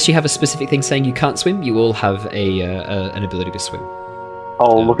 unless you have a specific thing saying you can't swim, you all have an ability to swim.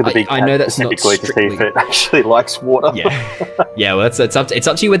 I'll look at the big I cat know that's not specifically to see if strictly- it actually likes water. Yeah, well, it's up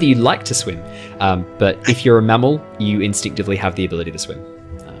to you whether you like to swim. But if you're a mammal, you instinctively have the ability to swim.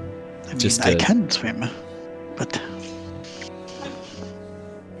 I can swim, but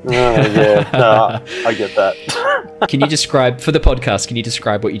Yeah, no, I get that. Can you describe, for the podcast, can you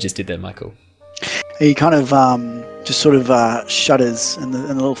describe what you just did there, Michael? He kind of just sort of shudders, and the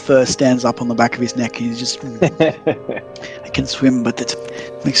little fur stands up on the back of his neck. He's just, I can swim, but it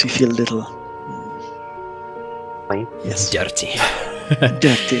makes me feel a little Clean. yes, Dirty.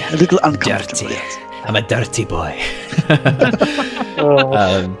 dirty, a little uncomfortable. Dirty. I'm a dirty boy.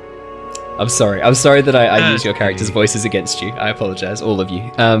 Oh. I'm sorry. I'm sorry that I use your characters' voices against you. I apologize, all of you.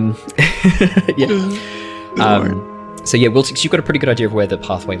 So yeah, Wiltix, you've got a pretty good idea of where the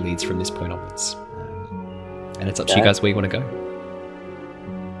pathway leads from this point onwards. And it's up to you guys where you want to go.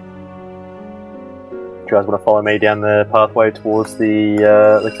 Do you guys want to follow me down the pathway towards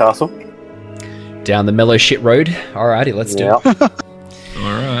the castle? Down the mellow shit road. Alrighty, let's do it. All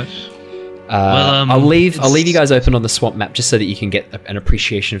right. I'll leave you guys open on the swamp map just so that you can get an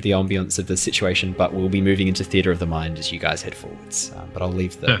appreciation of the ambience of the situation. But we'll be moving into theatre of the mind as you guys head forwards. But I'll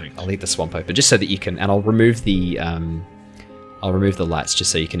leave the swamp open just so that you can, and I'll remove the lights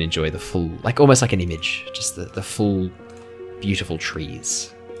just so you can enjoy the full, like almost like an image, just the full beautiful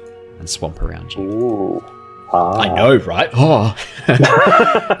trees and swamp around you. Ooh. Ah. I know, right? Oh.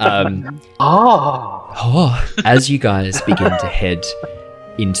 As you guys begin to head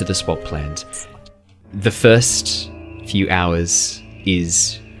into the swampland, the first few hours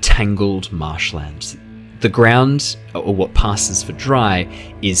is tangled marshland. The ground, or what passes for dry,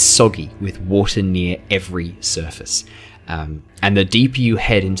 is soggy with water near every surface. And the deeper you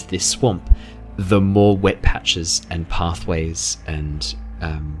head into this swamp, the more wet patches and pathways and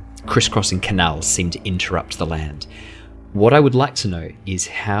crisscrossing canals seem to interrupt the land. What I would like to know is,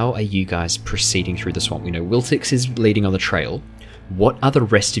 how are you guys proceeding through the swamp? We know Wiltix is leading on the trail. What are the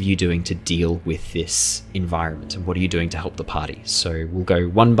rest of you doing to deal with this environment, and what are you doing to help the party? So we'll go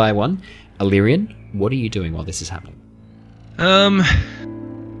one by one. Illyrian, what are you doing while this is happening? And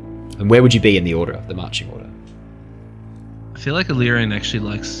where would you be in the order, the marching order? I feel like Illyrian actually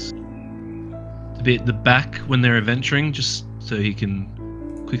likes to be at the back when they're adventuring, just so he can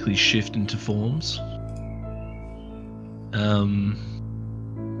quickly shift into forms. What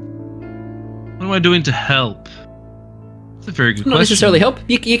am I doing to help? That's a very good question. Not necessarily help.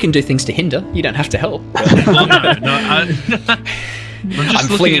 You can do things to hinder. You don't have to help. Well, no, I'm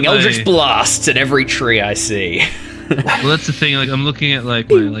flinging Eldritch Blasts at every tree I see. Well, that's the thing. Like, I'm looking at like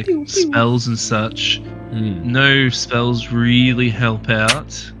my spells and such. No spells really help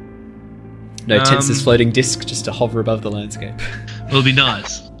out. No Tensor's floating disc just to hover above the landscape. Well, it'd be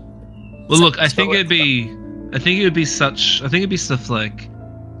nice. Well, look, I think it'd be stuff like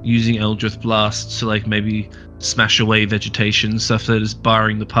using Eldritch Blast to like maybe smash away vegetation, stuff that is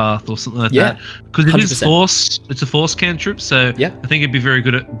barring the path or something like that. Because it is 100%. force. It's a force cantrip, so yeah. I think it'd be very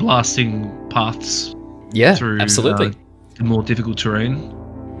good at blasting paths. Yeah, through absolutely. The more difficult terrain.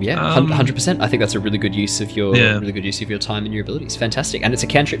 Yeah, 100%. I think that's a really good use of your time and your abilities. Fantastic, and it's a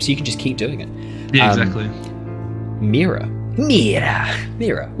cantrip, so you can just keep doing it. Yeah, exactly. Mira,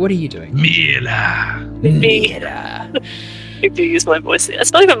 what are you doing? Mira. I do use my voice.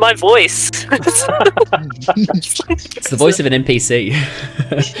 It's not even my voice. It's the voice of an NPC.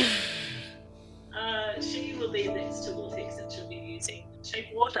 She will be next to Wiltix, and she'll be using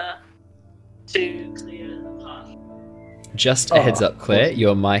shape water to clear the path. Just a heads up, Claire,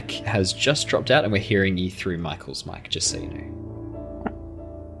 your mic has just dropped out and we're hearing you through Michael's mic, just so you know.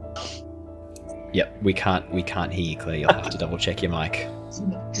 Yep, we can't hear you, Claire. You'll have to double check your mic.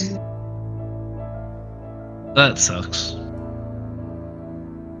 That sucks.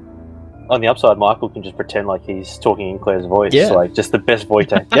 On the upside, Michael can just pretend like he's talking in Claire's voice. Yeah. Like, just the best voice.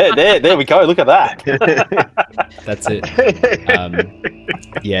 Yeah, there we go. Look at that. That's it.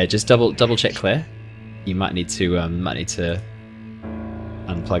 Yeah, just double check, Claire. You might need to unplug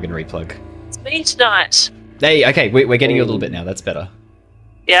and replug. It's me tonight. Hey, okay, we're getting you a little bit now. That's better.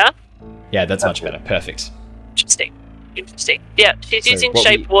 Yeah? Yeah, that's much better. Perfect. Interesting. Yeah, she's So using what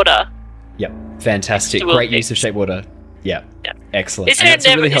shape water. Yep, fantastic. Next to Great Wiltix. use of shape water. Yeah, Yeah. excellent. Is And there, that's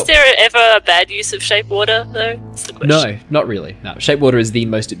a really is there ever a bad use of shape water, though? That's the question. No, not really. No, shape water is the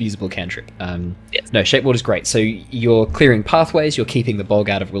most abusable cantrip. Yes. No, shape water is great. So you're clearing pathways. You're keeping the bog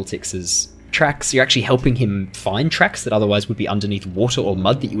out of Wiltix's tracks. You're actually helping him find tracks that otherwise would be underneath water or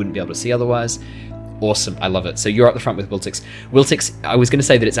mud that you wouldn't be able to see otherwise. Awesome, I love it. So you're up the front with Wiltix. Wiltix, I was going to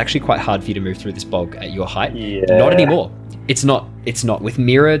say that it's actually quite hard for you to move through this bog at your height. Yeah. Not anymore. It's not. With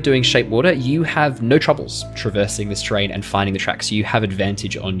Mira doing shape water, you have no troubles traversing this terrain and finding the tracks. You have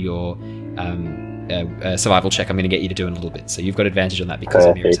advantage on your survival check I'm going to get you to do in a little bit. So you've got advantage on that because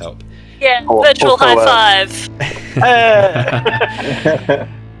of Mira's help. Yeah, Oh, virtual also, high five.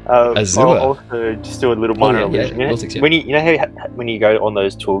 Azure. I'll also just do a little minor illusion. Wiltix, yeah. When you know how when you go on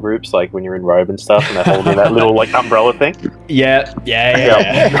those tour groups, like when you're in robe and stuff, and they're holding that little like umbrella thing. Yeah.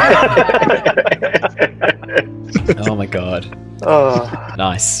 Oh my god. Oh,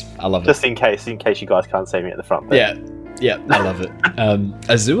 Nice. I love it. just in case you guys can't see me at the front. There. Yeah, I love it.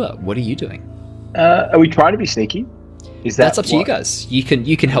 Azure, what are you doing? Are we trying to be sneaky? That's up to you guys. You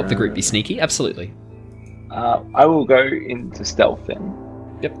can help the group be sneaky. Absolutely. I will go into stealth then.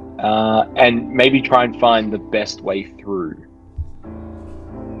 Yep. And maybe try and find the best way through.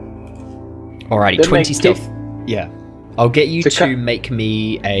 Alrighty, Then 20 make stealth. Yeah. I'll get you To to cut- make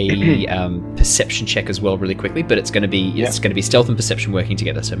me a perception check as well, really quickly. But it's going to be stealth and perception working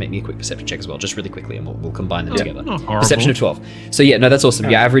together. So make me a quick perception check as well, just really quickly, and we'll combine them together. Not horrible. Perception of 12. So yeah, no, that's awesome.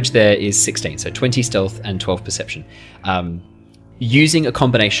 Your average there is 16. So 20 stealth and 12 perception. Using a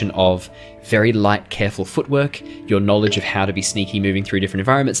combination of very light, careful footwork, your knowledge of how to be sneaky moving through different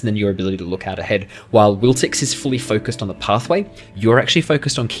environments, and then your ability to look out ahead. While Wiltix is fully focused on the pathway, you're actually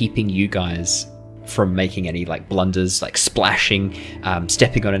focused on keeping you guys from making any like blunders, like splashing,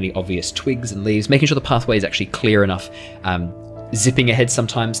 stepping on any obvious twigs and leaves, making sure the pathway is actually clear enough, zipping ahead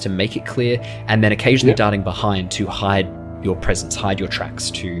sometimes to make it clear, and then occasionally darting behind to hide your presence, hide your tracks,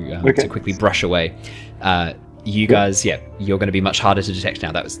 to quickly brush away. You guys, you're going to be much harder to detect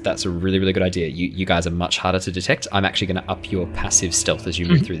now. That's a really, really good idea. You guys are much harder to detect. I'm actually going to up your passive stealth as you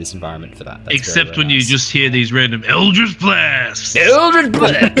move through this environment for that. That's Except very, when very you nice. just hear these random Eldritch blasts. Eldritch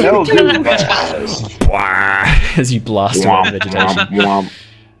blast as you blast away the vegetation.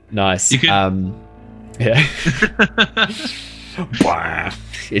 Nice. You could- Yeah.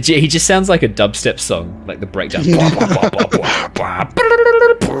 He just sounds like a dubstep song, like the breakdown.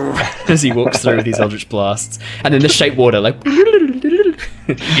 As he walks through with his eldritch blasts, and then the shape water, like.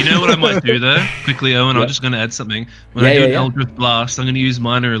 You know what I might do though? Quickly, Owen, I'm just going to add something. When I do an Eldritch Blast, I'm going to use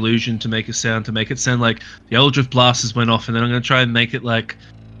Minor Illusion to make it sound like the Eldritch Blast has went off, and then I'm going to try and make it like,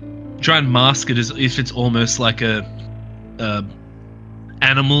 try and mask it as if it's almost like a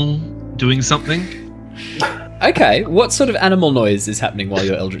animal doing something. Okay, what sort of animal noise is happening while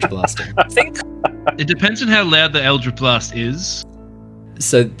you're eldritch blasting? I think It depends on how loud the Eldritch Blast is.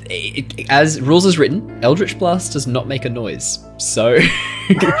 So, as rules is written, eldritch blast does not make a noise. So,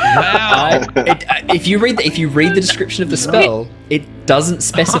 Wow. if you read the description of the spell, it doesn't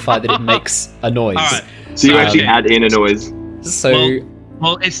specify that it makes a noise. All right. So you actually Okay. add in a noise. So,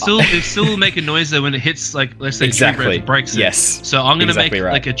 Well, it still will make a noise though when it hits, like, let's say Exactly. a tree branch breaks it. Yes. So I'm gonna Exactly make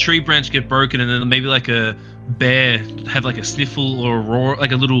right. like a tree branch get broken, and then maybe like a bear have like a sniffle or a roar,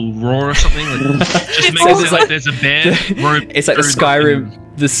 like a little roar or something. Like, just to make it sound like there's a bear. it's like the Skyrim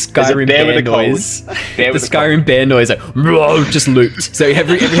bear with bear a cold. noise. Bear The with a Skyrim bear noise, like just looped. So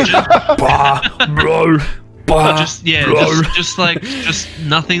every just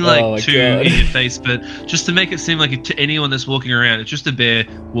nothing like Oh my too God. in your face, but just to make it seem like to anyone that's walking around, it's just a bear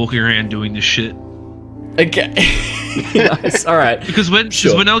walking around doing this shit. Okay. Nice. All right. Because when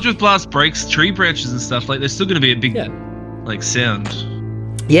Sure. when Eldritch Blast breaks tree branches and stuff, like there's still going to be a big like sound.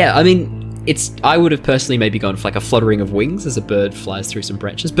 Yeah, I mean, I would have personally maybe gone for like a fluttering of wings as a bird flies through some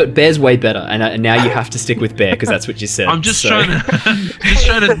branches, but bear's way better, and now you have to stick with bear because that's what you said. I'm just trying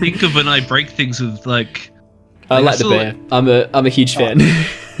to think of when I break things with like. I like the still bear. I'm a huge fan. All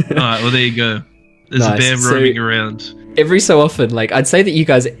right, well there you go. There's Nice. a bear So- roaming around. Every so often, like I'd say that you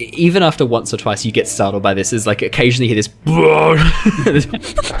guys, even after once or twice, you get startled by this. Is like occasionally you hear this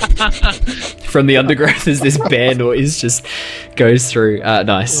from the undergrowth as this bear noise just goes through.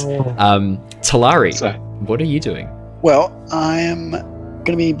 Nice. Talari, So- what are you doing? Well, I am going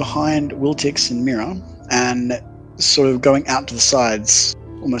to be behind Wiltix and Mira and sort of going out to the sides,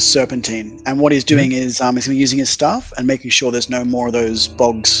 almost serpentine. And what he's doing is he's going to be using his staff and making sure there's no more of those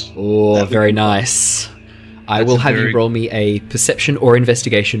bogs. Oh, very nice. I That's will a have very- you roll me a perception or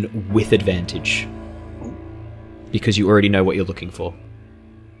investigation with advantage. Because you already know what you're looking for.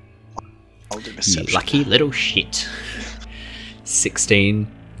 I'll do You perception. lucky little shit. 16,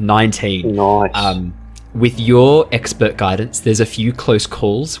 19. Nice. With your expert guidance, there's a few close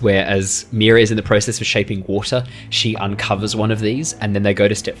calls where, as Mira is in the process of shaping water, she uncovers one of these, and then they go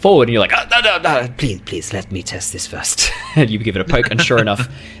to step forward, and you're like, no, please, let me test this first. And you give it a poke, and sure enough,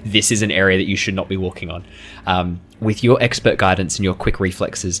 this is an area that you should not be walking on. With your expert guidance and your quick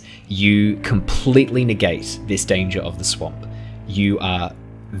reflexes, you completely negate this danger of the swamp. You are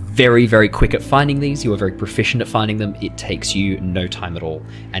very, very quick at finding these. You are very proficient at finding them. It takes you no time at all,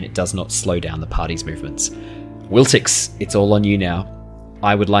 and it does not slow down the party's movements. Wiltix, it's all on you now.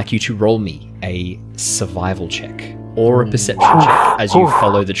 I would like you to roll me a survival check or a perception check as you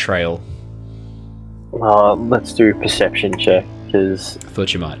follow the trail. Let's do perception check. Because I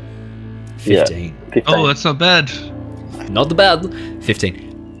thought you might. 15. 15. Oh, that's not bad. Not the bad.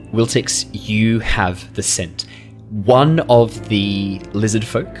 15. Wiltix, you have the scent. One of the lizard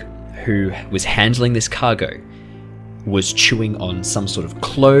folk who was handling this cargo was chewing on some sort of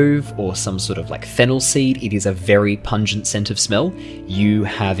clove or some sort of like fennel seed. It is a very pungent scent of smell. You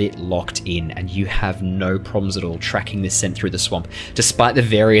have it locked in and you have no problems at all tracking this scent through the swamp. Despite the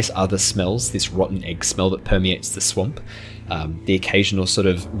various other smells, this rotten egg smell that permeates the swamp, the occasional sort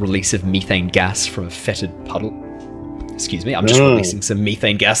of release of methane gas from a fetid puddle. Excuse me, I'm just releasing some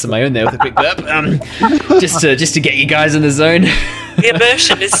methane gas of my own there with a quick burp, just to get you guys in the zone. The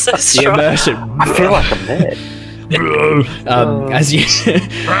immersion is so The strong. immersion. I feel like I'm there.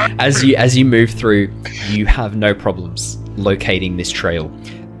 As you move through, you have no problems locating this trail,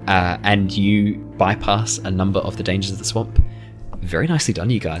 and you bypass a number of the dangers of the swamp. Very nicely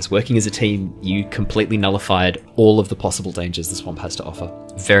done, you guys. Working as a team, you completely nullified all of the possible dangers the swamp has to offer.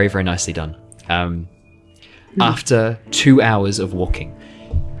 Very, very nicely done. After 2 hours of walking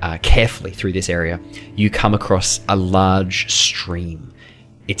carefully through this area, you come across a large stream.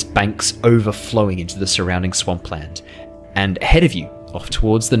 Its banks overflowing into the surrounding swampland. And ahead of you, off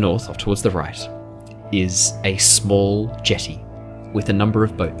towards the north, off towards the right, is a small jetty with a number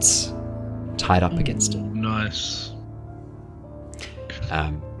of boats tied up against it. Nice.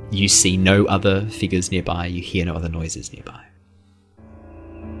 You see no other figures nearby, you hear no other noises nearby.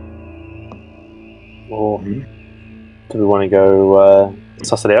 Or do we want to go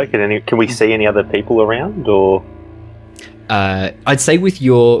suss it out? Can we see any other people around, or? I'd say with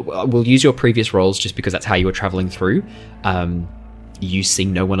we'll use your previous rolls just because that's how you were traveling through. You see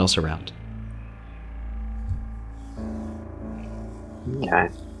no one else around. Okay.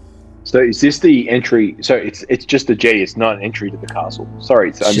 So is this the entry? So it's just a jetty. It's not an entry to the castle.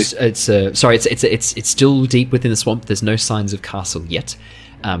 Sorry, It's still deep within the swamp. There's no signs of castle yet.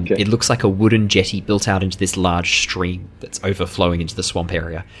 Okay. It looks like a wooden jetty built out into this large stream that's overflowing into the swamp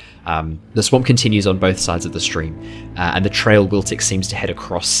area. The swamp continues on both sides of the stream, and the trail Wiltix seems to head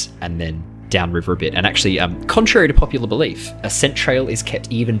across and then downriver a bit. And actually, contrary to popular belief, a scent trail is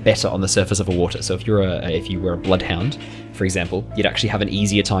kept even better on the surface of a water. So if you were a bloodhound, for example, you'd actually have an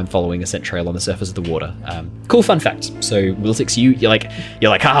easier time following a scent trail on the surface of the water. Cool fun fact. So Wiltix, you're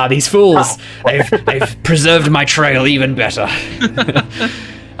like, haha, these fools! They've preserved my trail even better.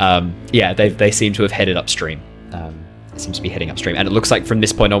 They seem to have headed upstream. It seems to be heading upstream, and it looks like from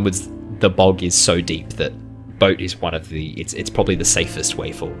this point onwards, the bog is so deep that boat is one of the. It's probably the safest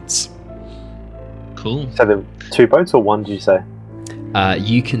way forwards. Cool. So there are 2 boats or one? Did you say?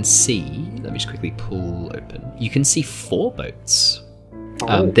 You can see. Let me just quickly pull open. You can see 4 boats.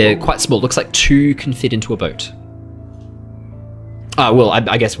 Oh, They're quite small. Looks like 2 can fit into a boat. Well,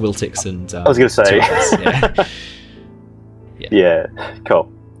 I guess Wiltix and. I was going to say. 2 others, yeah. Yeah.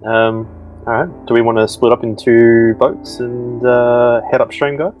 Cool. All right. Do we want to split up into boats and head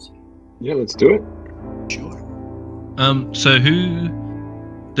upstream, guys? Yeah, let's do it. Sure. So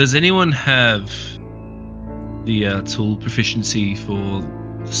does anyone have the tool proficiency for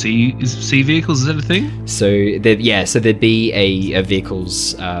sea vehicles? Is that a thing? So there'd be a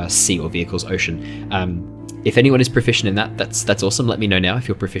vehicles sea or vehicles ocean. If anyone is proficient in that, that's awesome. Let me know now if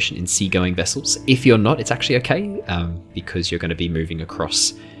you're proficient in seagoing vessels. If you're not, it's actually okay because you're going to be moving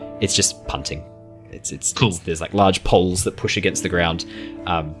across. It's just punting. It's cool. There's like large poles that push against the ground.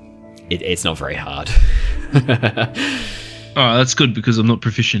 It's not very hard. Oh, that's good because I'm not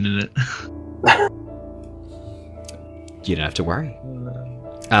proficient in it. You don't have to worry.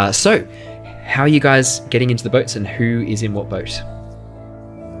 So, how are you guys getting into the boats, and who is in what boat?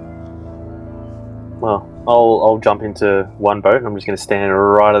 Well, I'll jump into one boat, and I'm just going to stand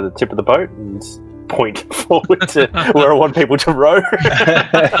right at the tip of the boat and point forward to where I want people to row.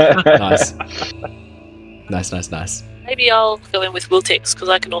 Nice. Maybe I'll go in with Wiltix because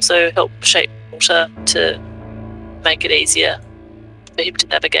I can also help shape water to make it easier for him to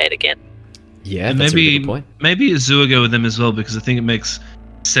navigate again. Yeah, And that's a really good point. maybe Azua go with them as well because I think it makes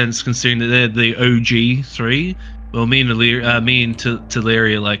sense considering that they're the OG 3. Well, me and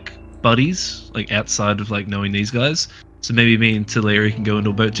Teleria are like buddies, like outside of like knowing these guys. So maybe me and Teleria can go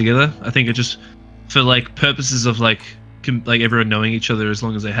into a boat together. I think it just for like purposes of like everyone knowing each other as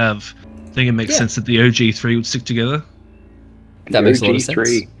long as they have. I think it makes sense that the OG 3 would stick together. That makes a lot of sense.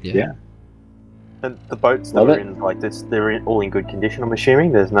 OG3. Yeah. And the boats that are in they're all in good condition. I'm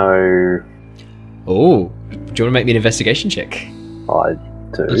assuming there's no. Oh, do you want to make me an investigation check? I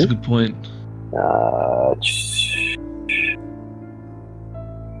do. That's a good point.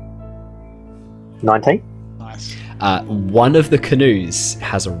 19. Nice. One of the canoes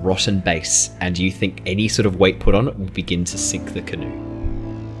has a rotten base, and you think any sort of weight put on it will begin to sink the canoe.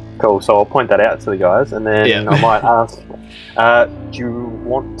 Cool, so I'll point that out to the guys, and then I might ask, do we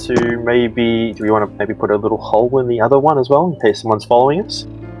want to maybe put a little hole in the other one as well, in case someone's following us?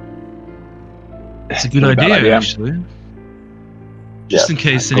 It's a good idea, actually. Just in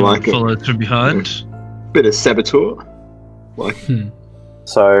case anyone follows from behind. Bit of saboteur.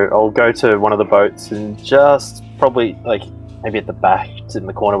 So I'll go to one of the boats and just probably, maybe at the back, in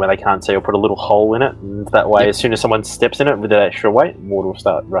the corner where they can't see, I'll put a little hole in it, and that way, as soon as someone steps in it with that extra weight, water will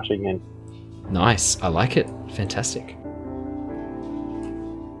start rushing in. Nice, I like it. Fantastic.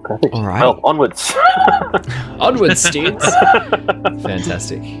 Perfect. All right. Well, onwards. Onwards, students.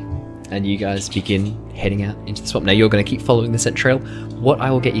 Fantastic. And you guys begin heading out into the swamp. Now you're going to keep following the scent trail. What I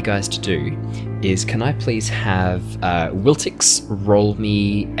will get you guys to do is, can I please have Wiltix roll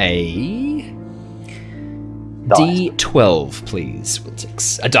me a D12, please,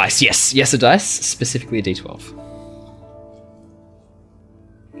 Wiltix. A dice, yes, a dice. Specifically a D12.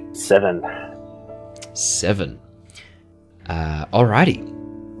 7. Alrighty.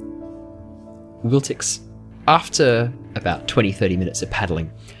 Wiltix, after about 20-30 minutes of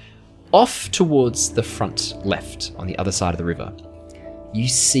paddling, off towards the front left, on the other side of the river, you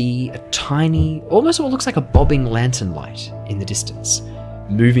see a tiny, almost what looks like a bobbing lantern light in the distance,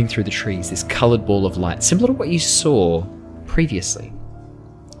 moving through the trees, this coloured ball of light, similar to what you saw previously.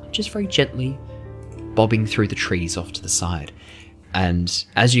 Just very gently bobbing through the trees off to the side. And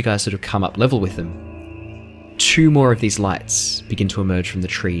as you guys sort of come up level with them, 2 more of these lights begin to emerge from the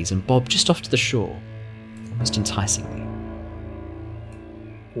trees and bob just off to the shore, almost enticingly.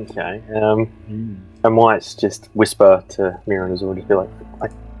 Okay. I might just whisper to Mira as well, just be like, I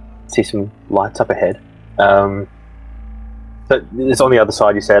see some lights up ahead. So it's on the other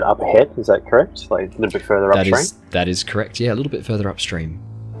side, you said, up ahead, is that correct? Like a little bit further upstream? That is correct, yeah, a little bit further upstream.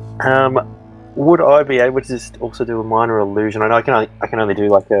 Would I be able to just also do a minor illusion? I know I can only do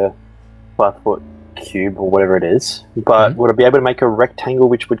like a 5-foot cube or whatever it is, but would I be able to make a rectangle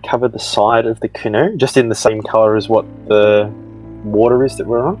which would cover the side of the canoe, just in the same colour as what the water is that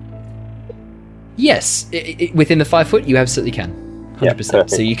we're on? Yes, within the 5 foot, you absolutely can. 100%. Yeah,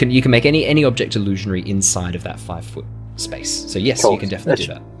 so you can make any object illusionary inside of that 5 foot space. So yes, cool. You can definitely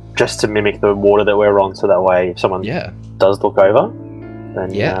do that. Just to mimic the water that we're on, so that way if someone does look over,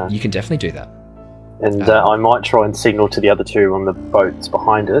 then you can definitely do that. And I might try and signal to the other 2 on the boats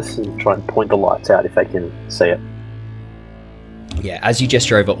behind us and try and point the lights out if they can see it. Yeah, as you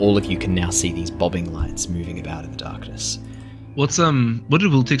gesture over, all of you can now see these bobbing lights moving about in the darkness. What did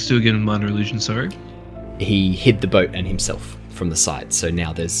Wiltix do again in minor illusion, sorry? He hid the boat and himself from the side, so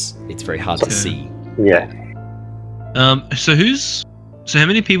now it's very hard to see. Yeah. So how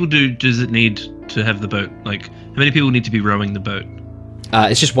many people does it need to have the boat? Like, how many people need to be rowing the boat?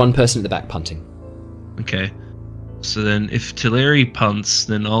 It's just one person at the back punting. Okay. So then if Tyranny punts,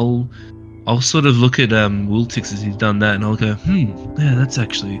 then I'll sort of look at Wiltix as he's done that, and I'll go, yeah, that's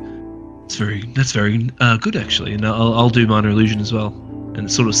very good actually, and I'll do minor illusion as well, and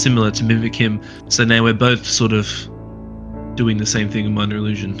it's sort of similar to mimic him. So now we're both sort of doing the same thing in minor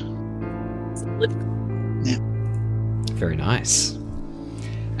illusion. Yeah. Very nice.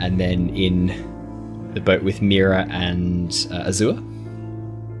 And then in the boat with Mira and Azure.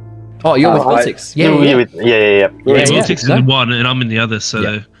 Oh, you're with Wiltix. Yeah. Wiltix is in one, and I'm in the other.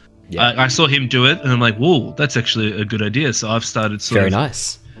 So I saw him do it, and I'm like, whoa, that's actually a good idea. So I've started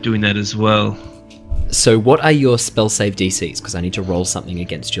doing that as well. So what are your spell save DCs? Because I need to roll something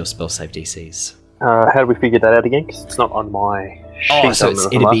against your spell save DCs. How do we figure that out again? Because it's not on my sheet. Oh, so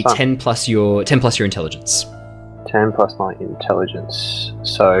it'd be 10 plus your intelligence. 10 plus my intelligence.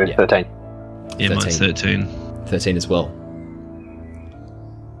 So 13. Yeah, mine's 13. 13 as well.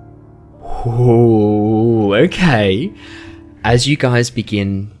 Ooh, okay. As you guys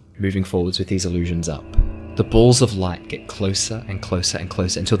begin moving forwards with these illusions up, the balls of light get closer and closer and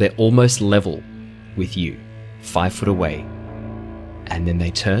closer until they're almost level with you, 5 foot away. And then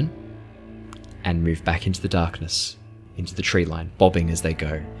they turn and move back into the darkness, into the tree line, bobbing as they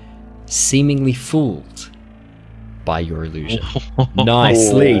go, seemingly fooled by your illusion.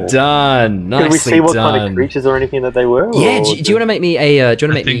 Nicely done. Nicely Can we see what done. kind of creatures or anything that they were? Yeah. Do you want to make me a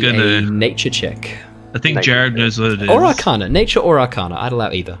nature check? I think Jared knows what it is. Or Arcana. Nature or Arcana. I'd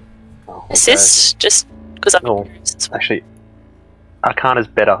allow either. Oh, okay. Is this just because I'm actually, Arcana's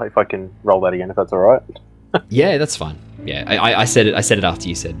better if I can roll that again, if that's all right. Yeah, that's fine. Yeah, I said it. I said it after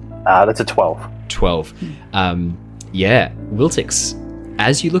you said. That's a 12. 12. Yeah, Wiltix.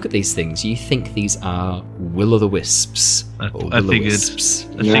 as you look at these things, you think these are will-o'-the-wisps. I or figured. will-o'-wisps.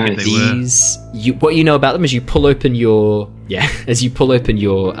 I figured they were. These, what you know about them is you pull open your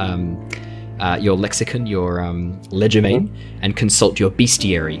lexicon, your legerdemain, and consult your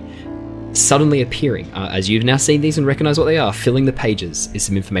bestiary. Suddenly appearing, as you've now seen these and recognize what they are, filling the pages is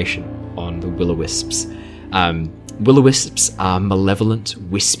some information on the will-o'-wisps. Will-o'-wisps are malevolent,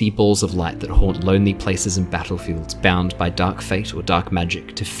 wispy balls of light that haunt lonely places and battlefields, bound by dark fate or dark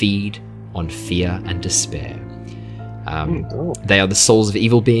magic to feed on fear and despair. They are the souls of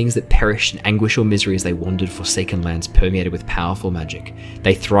evil beings that perished in anguish or misery as they wandered forsaken lands permeated with powerful magic.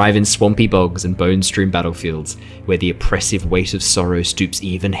 They thrive in swampy bogs and bone-strewn battlefields, where the oppressive weight of sorrow stoops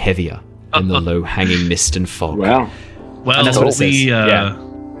even heavier than the low-hanging mist and fog. Wow. Well, And that's what it says.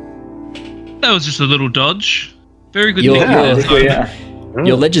 That was just a little dodge. Very good. Your- thinking. your-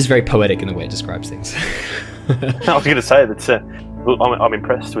 Your ledger's very poetic in the way it describes things. I was going to say that I'm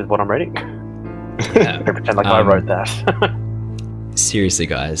impressed with what I'm reading. Yeah. I pretend like I wrote that. Seriously,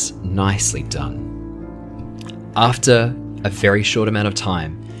 guys, nicely done. After a very short amount of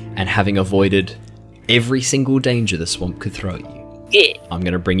time, and having avoided every single danger the swamp could throw at you, Yeah. I'm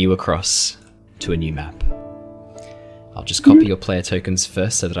going to bring you across to a new map. I'll just copy your player tokens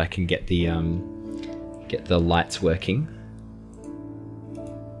first so that I can get the lights working.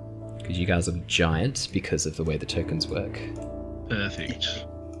 Because you guys are giant because of the way the tokens work. Perfect.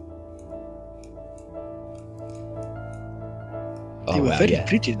 They Oh, were wow, very yeah.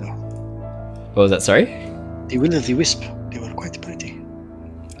 pretty, though. What was that, sorry? The will-o'-the-wisp. They were quite pretty.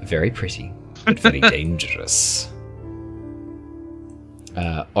 Very pretty, but very dangerous.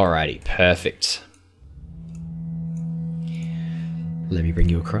 Alrighty, perfect. Let me bring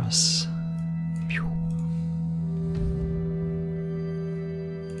you across. Pew.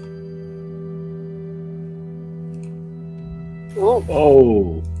 Ooh,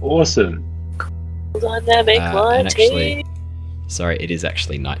 Oh, awesome. dynamic And lighting. actually, sorry, it is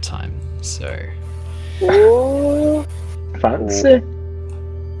actually nighttime, so Ooh, Fancy.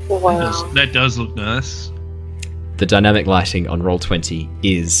 wow. That does look nice. the dynamic lighting on Roll20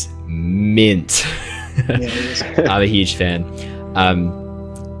 is mint. Yeah, it is. I'm a huge fan.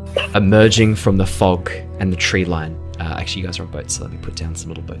 Emerging from the fog and the tree line. Actually, you guys are on boats, so let me put down some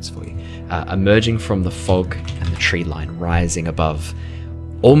little boats for you. Emerging from the fog and the tree line, rising above,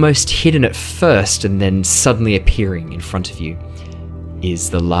 almost hidden at first and then suddenly appearing in front of you,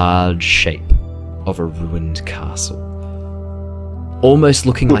 is the large shape of a ruined castle. Almost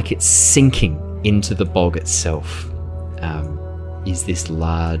looking like it's sinking into the bog itself, is this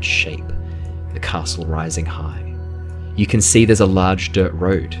large shape, the castle rising high. You can see there's a large dirt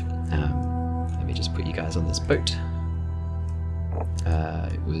road. Let me just put you guys on this boat.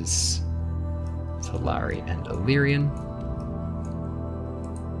 It was Talari and Illyrian.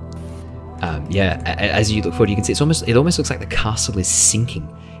 As you look forward, you can see it almost looks like the castle is sinking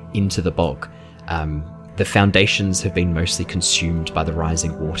into the bog. The foundations have been mostly consumed by the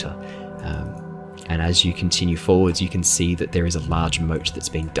rising water. And as you continue forwards, you can see that there is a large moat that's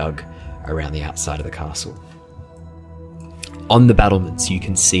been dug around the outside of the castle. On the battlements, you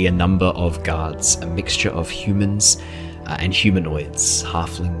can see a number of guards, a mixture of humans and humanoids,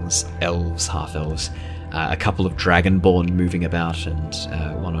 halflings, elves, half-elves, a couple of dragonborn moving about, and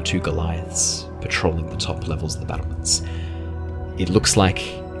one or two Goliaths patrolling the top levels of the battlements. It looks like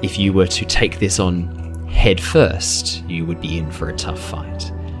if you were to take this on head first, you would be in for a tough fight.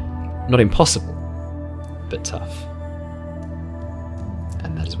 Not impossible, but tough.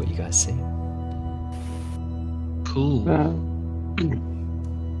 And that is what you guys see. Cool.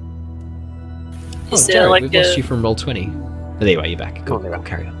 Is there Jared, like we've lost a you from Roll20. Oh, there you are, you're back. Cool, there. cool,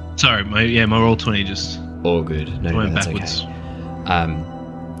 carry on. Sorry, my roll 20 just All good. No, went that's backwards.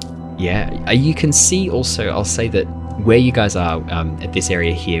 okay. You can see also, I'll say that where you guys are at this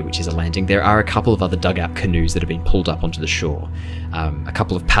area here, which is a landing, there are a couple of other dugout canoes that have been pulled up onto the shore. A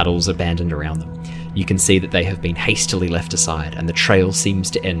couple of paddles abandoned around them. You can see that they have been hastily left aside, and the trail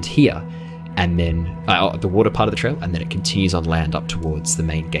seems to end here, and then the water part of the trail, and then it continues on land up towards the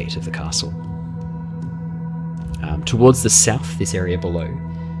main gate of the castle. Towards the south, this area below,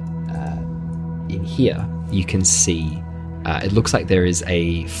 in here, you can see it looks like there is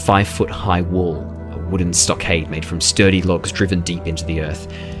a 5-foot high wall, a wooden stockade made from sturdy logs driven deep into the earth,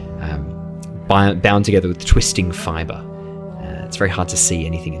 bound together with twisting fibre. It's very hard to see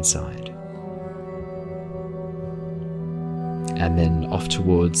anything inside. And then off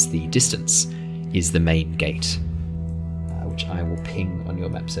towards the distance is the main gate, which I will ping on your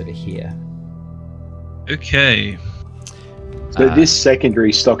maps over here. Okay. So this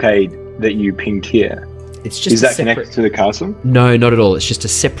secondary stockade that you pinged here, It's just Is that separate... connected to the castle? No, not at all. It's just a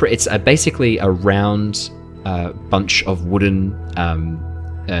separate. It's basically a round bunch of wooden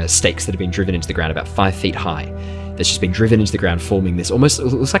stakes that have been driven into the ground about 5 feet high. That's just been driven into the ground, forming this almost, it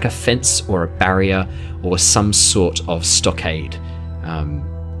looks like a fence or a barrier or some sort of stockade.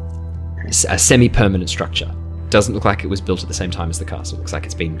 A semi-permanent structure. Doesn't look like it was built at the same time as the castle. Looks like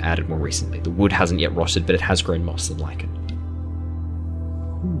it's been added more recently. The wood hasn't yet rotted, but it has grown moss and lichen.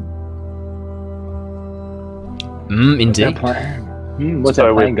 Indeed. What's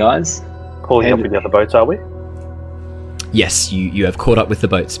our plan, guys? Pulling up with the other boats, are we? Yes, you have caught up with the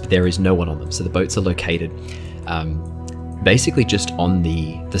boats, but there is no one on them. So the boats are located basically just on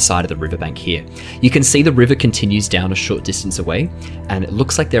the side of the riverbank here. You can see the river continues down a short distance away, and it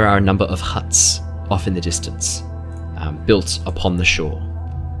looks like there are a number of huts off in the distance, built upon the shore.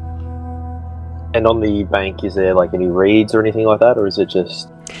 And on the bank, is there like any reeds or anything like that, or is it just...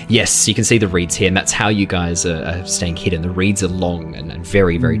 Yes, you can see the reeds here, and that's how you guys are staying hidden. The reeds are long and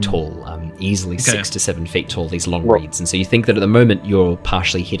very, very tall, easily 6 to 7 feet tall, these long reeds. And so you think that at the moment you're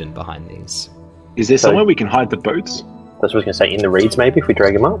partially hidden behind these. Is there somewhere we can hide the boats? That's what I was going to say, in the reeds maybe, if we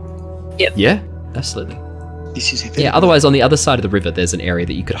drag them up? Yeah, absolutely. This is Yeah, otherwise on the other side of the river there's an area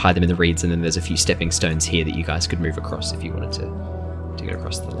that you could hide them in the reeds, and then there's a few stepping stones here that you guys could move across if you wanted to get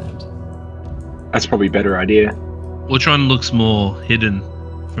across the land. That's probably a better idea. Which one looks more hidden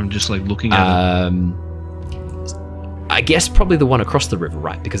from just like looking at it? I guess probably the one across the river,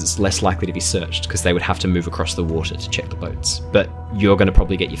 right? Because it's less likely to be searched, because they would have to move across the water to check the boats. But you're going to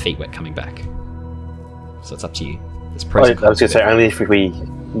probably get your feet wet coming back. So it's up to you. There's pros and I was cons. going to say, only if we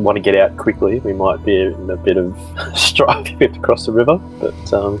want to get out quickly, we might be in a bit of strife if we have to cross the river. But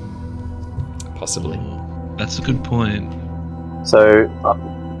Possibly. That's a good point. So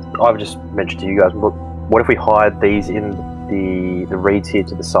I've just mentioned to you guys, what if we hide these in the reeds here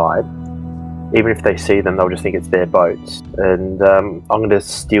to the side? Even if they see them, they'll just think it's their boats. And I'm going to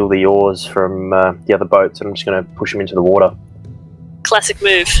steal the oars from the other boats, and I'm just going to push them into the water. Classic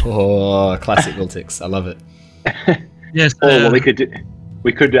move. Oh, classic Wiltix. I love it. Yes. What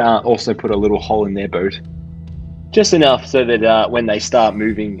we could also put a little hole in their boat, just enough so that when they start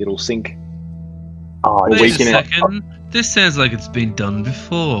moving, it'll sink. Oh, Wait we a second. This sounds like it's been done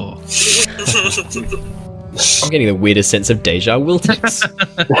before. I'm getting the weirdest sense of deja Wiltix.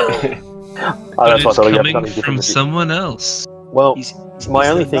 But that's it's what I thought. coming from someone else. Well, Is my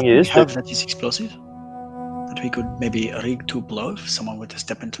there only thing nothing is we have that- that is explosive that we could maybe rig to blow if someone were to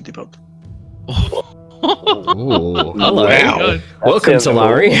step into the boat. Ooh, hello. Wow. God. Welcome to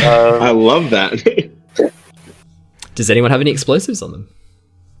Larry. I love that. Does anyone have any explosives on them?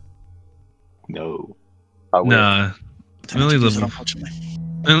 No. Nah, Only level- Unfortunately.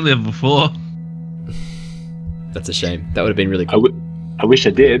 only level 4. That's a shame. That would have been really cool. I wish I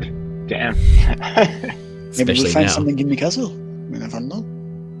did. Damn. Maybe Especially we'll find now. something in the castle. We never know.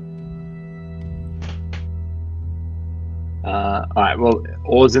 Alright, well,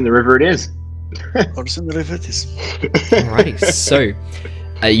 oars in the river it is. Or in the river it is. Alrighty, so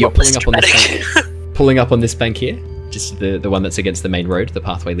you're What was pulling up on this bank here, just the one that's against the main road, the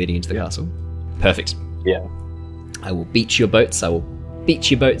pathway leading into the castle. Perfect. Yeah. I will beach your boats. I will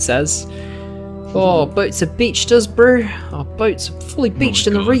beach your boats as. Oh, boats are beached us, bro. Our boats are fully beached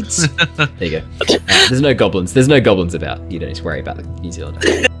in the God. reeds. There you go. There's no goblins. There's no goblins about. You don't need to worry about the New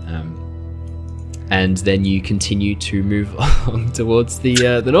Zealander. And then you continue to move along towards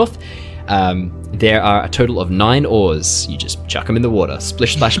the north. There are a total of 9 oars. You just chuck them in the water.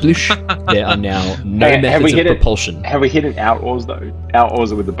 Splish, splash, sploosh. There are now no Hey, have methods we of hit it? propulsion. Have we hidden our oars though? Our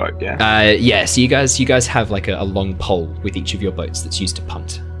oars are with the boat, yeah? Yeah, so you guys have like a long pole with each of your boats that's used to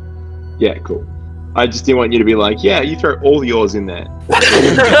punt. Yeah, cool. I just didn't want you to be like, yeah, you throw all the oars in there.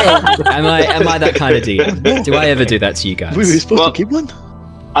 Am I that kind of DM? Do I ever do that to you guys? We were supposed Well- to keep one?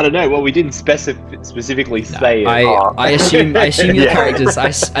 I don't know. Well, we didn't specifically say it. I assume your Yeah.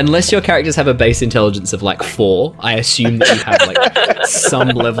 characters, unless your characters have a base intelligence of like 4, I assume that you have like some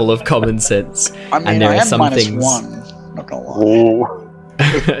level of common sense. I mean, and there I are am some minus things. 1. Not gonna lie. Ooh.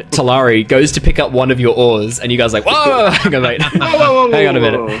 Talari goes to pick up one of your oars, and you guys are like, whoa, hang on, mate. Hang on a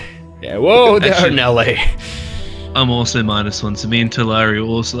minute. Yeah, whoa, there, Actually- Nelly. I'm also -1, so me and Talari are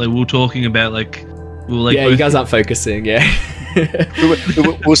also like we were talking about like we were like Yeah, both- you guys aren't focusing. Yeah.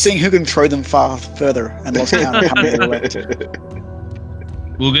 We're seeing who can throw them far further and lost count of how many there were left.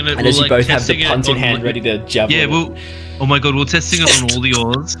 we're gonna And we're as you like both have the testing it punt in on, hand like- ready to javelin. Yeah, it. oh my god, we're testing it on all the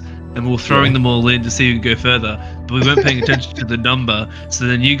oars, and we're throwing them all in to see who can go further. But we weren't paying attention to the number, so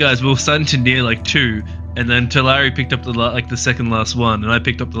then you guys were starting to near like 2, and then Talari picked up the second last one, and I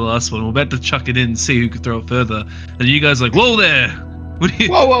picked up the last one. We're about to chuck it in and see who could throw it further, and you guys were like, whoa there! What are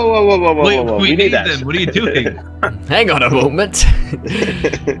you? Whoa. We need that. them. What are you doing? Hang on a moment.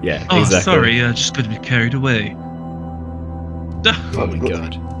 Yeah, Oh, exactly. sorry. I just got a bit carried away. Oh my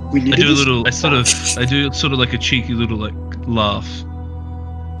god. We I needed do a this. little. I do sort of like a cheeky little like laugh.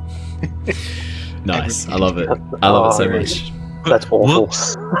 Nice. I love it. I love it so Oh, much. That's awful.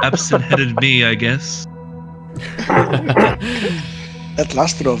 Whoops. Absent-headed me, I guess. That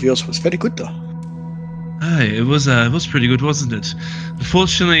last throw of yours was very good, though. Aye, it was pretty good, wasn't it?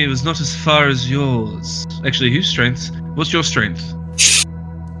 Unfortunately, it was not as far as yours. Actually, whose strength? What's your strength?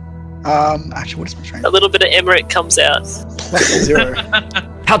 Actually, what is my strength? A little bit of Emmerich comes out.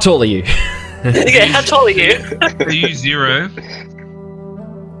 +0. How tall are you? Okay, how tall are you? Are you 0?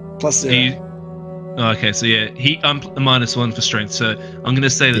 +0. Are you... Oh, okay, so yeah, I'm a -1 for strength. So I'm gonna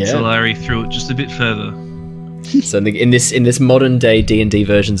say that Yeah. Talari threw it just a bit further. So in this modern day D&D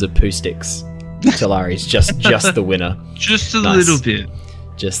versions of poo sticks, Talari's just the winner. Just a Nice. little bit.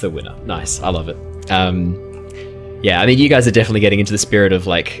 Just the winner. Nice. I love it. Yeah, I mean, you guys are definitely getting into the spirit of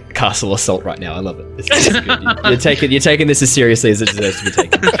like castle assault right now. I love it. This is good. You're taking this as seriously as it deserves to be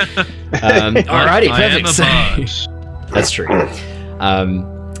taken. Alrighty, I am perfect. a So- bard. That's true.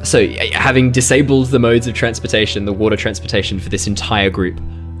 So, having disabled the modes of transportation, the water transportation for this entire group,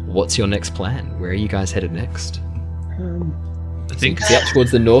 what's your next plan? Where are you guys headed next? I think See, up towards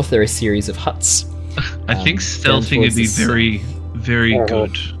the north, there are a series of huts. I think down stealthing would towards be the very, very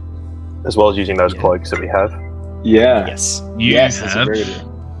good. As well as using those Yeah. cloaks that we have. Yeah. Yes. You Yes, that's a have. very good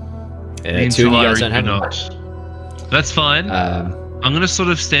idea. Me and Two of you guys Talari don't do have them. not. That's fine. Um, I'm gonna sort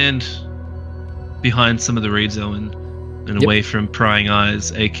of stand behind some of the reeds, Owen, and Yep. away from prying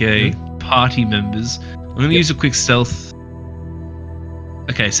eyes, aka party members. I'm gonna use a quick stealth.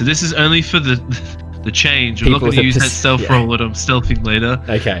 Okay, so this is only for the change. I'm People not with gonna a use that stealth yeah. roll when I'm stealthing later.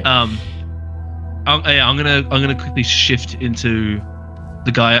 okay. I'm gonna quickly shift into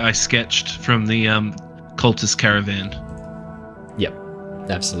the guy I sketched from the cultist caravan. Yep.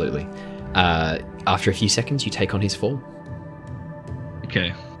 Absolutely. After a few seconds, you take on his form.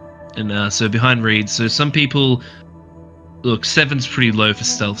 Okay. And so behind reeds, so some people look, 7's pretty low for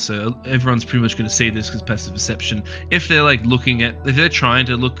stealth, so everyone's pretty much going to see this because passive perception. If they're like if they're trying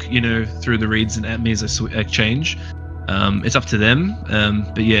to look, through the reeds and at me as I change, it's up to them.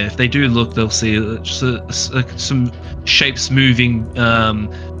 But yeah, if they do look, they'll see some shapes moving,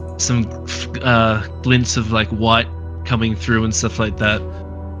 some glints of like white coming through and stuff like that.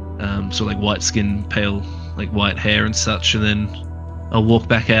 So like white skin, pale, like white hair and such, and then I'll walk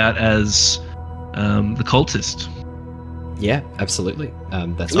back out as the cultist. Yeah, absolutely.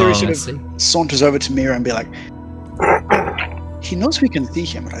 That's Larry what I sort see. of saunters over to Mira and be like, he knows we can see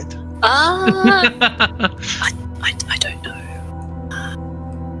him, right? I don't know.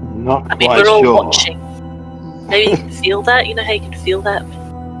 Not I mean, quite we're all sure. watching. Maybe you can feel that. You know how you can feel that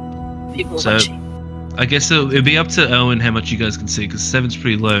when people are So- watching. I guess it'd be up to Owen how much you guys can see, because 7's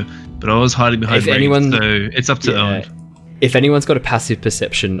pretty low, but I was hiding behind If reeds, anyone- so it's up to Yeah. Owen. If anyone's got a passive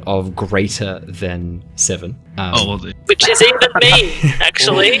perception of greater than 7, Oh, well, Which is even me,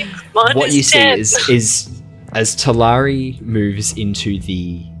 actually. Mine what is you see 10. is as Talari moves into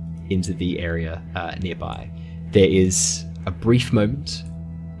the area nearby, there is a brief moment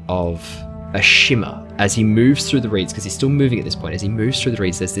of a shimmer as he moves through the reeds, because he's still moving at this point. As he moves through the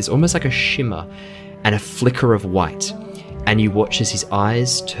reeds, there's this almost like a shimmer and a flicker of white, and you watch as his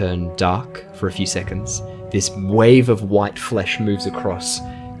eyes turn dark for a few seconds. This wave of white flesh moves across,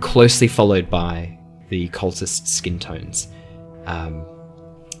 closely followed by the cultist skin tones.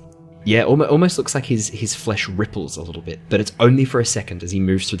 Yeah, almost looks like his flesh ripples a little bit, but it's only for a second as he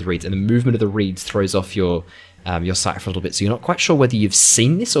moves through the reeds, and the movement of the reeds throws off your sight for a little bit, so you're not quite sure whether you've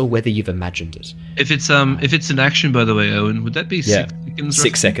seen this or whether you've imagined it. if it's an action, by the way, Owen, would that be 6 seconds?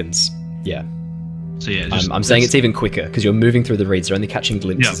 6 seconds. Yeah. So yeah, I'm saying it's even quicker because you're moving through the reeds. They're only catching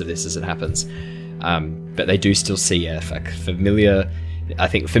glimpses Yeah. of this as it happens, but they do still see a familiar. I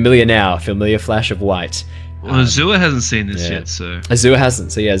think familiar flash of white. Well, Azua hasn't seen this yeah. yet, so Azua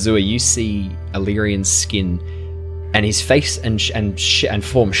hasn't. So yeah, Azua, you see Illyrian's skin, and his face and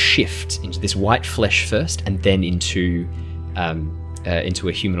form shift into this white flesh first, and then into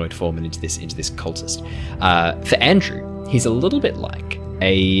a humanoid form and into this cultist. For Andrew, he's a little bit like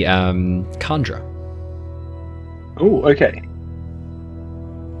a Kandra. Oh, okay.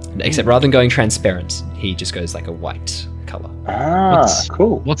 Except rather than going transparent, he just goes like a white color. Ah,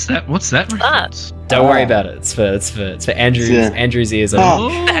 cool. what's that reference? Don't worry about it. It's for Andrew's Yeah. Andrew's ears. Oh.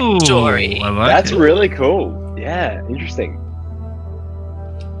 Backstory. I like That's it. really cool. Yeah, interesting.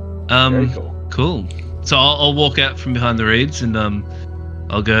 Very cool. Cool. So I'll walk out from behind the reeds and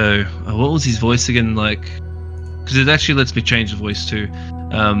I'll go. What was his voice again? Like, because it actually lets me change the voice too.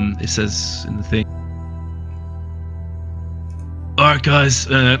 It says in the thing. Alright guys,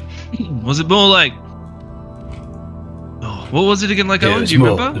 was it more like... Oh, what was it again, like, Owen? Do you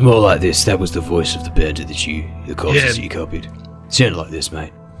remember? More like this. That was the voice of the bandit the corpses that you copied. Sounded like this,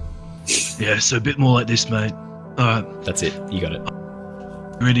 mate. Yeah, so a bit more like this, mate. Alright. That's it. You got it.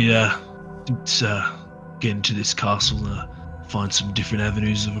 Ready to get into this castle, find some different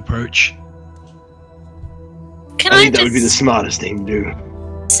avenues of approach. Can I I think that would be the just... smartest thing to do.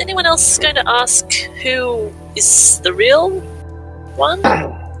 Is anyone else going to ask who is the real one?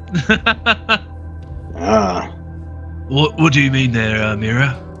 Ah. What do you mean there,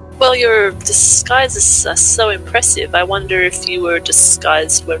 Mira? Well, your disguises are so impressive. I wonder if you were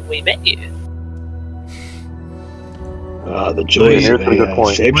disguised when we met you. The joys Yeah, of that's a good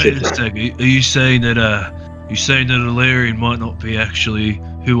point. Wait a shapeshifter. second. Are you saying that Illyrian might not be actually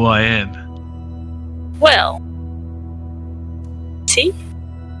who I am? Well,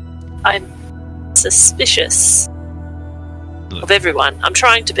 I'm suspicious of everyone. I'm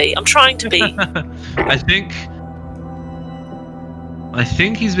trying to be. I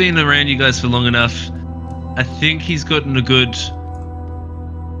think he's been around you guys for long enough. I think he's gotten a good...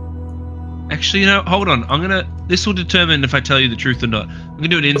 Actually, hold on. This will determine if I tell you the truth or not. I'm gonna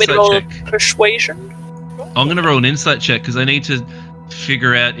do an insight roll check. persuasion. I'm gonna roll an insight check because I need to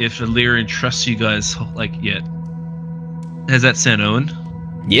figure out if Illyrian trusts you guys yet. How's that sound, Owen?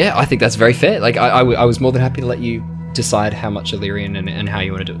 Yeah, I think that's very fair. Like, I was more than happy to let you decide how much Illyrian and how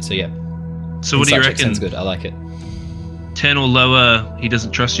you want to do it. So yeah. So what do you Insight check reckon? sounds good. I like it. 10 or lower, he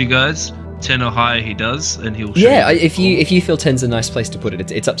doesn't trust you guys. 10 or higher, he does, and he'll show Yeah, you. if you feel 10's a nice place to put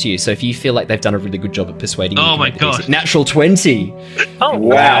it, it's up to you. So if you feel like they've done a really good job at persuading you, Oh you can my make the DC. gosh. Natural 20. Oh,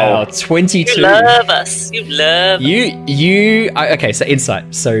 Wow, 22. you love us. You love Okay, so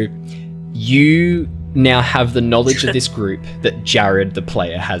insight. So you now have the knowledge of this group that Jared, the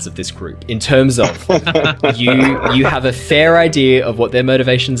player, has of this group. In terms of you have a fair idea of what their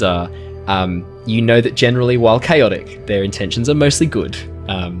motivations are. You know that generally, while chaotic, their intentions are mostly good.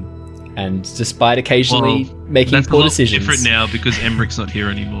 And despite occasionally making That's poor a lot decisions, different now because Emrick's not here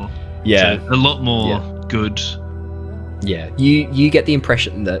anymore. yeah, So a lot more good. yeah. You get the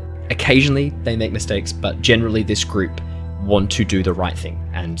impression that occasionally they make mistakes, but generally this group want to do the right thing,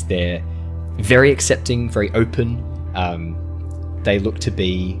 and they're very accepting, very open. They look to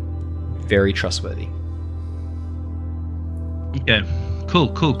be very trustworthy. Okay. Cool.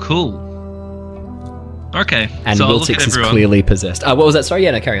 Okay. And so I'll look at Wiltix is everyone. clearly possessed. What was that? Sorry,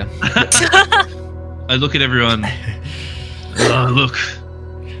 yeah, no, carry on. I look at everyone. Look,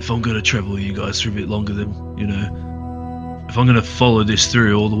 if I'm gonna travel with you guys for a bit longer than, if I'm gonna follow this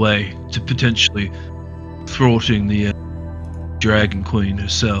through all the way to potentially thwarting the Dragon Queen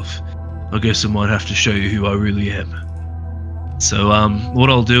herself, I guess I might have to show you who I really am. So, what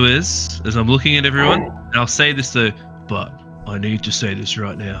I'll do is I'm looking at everyone, and I'll say this though, but I need to say this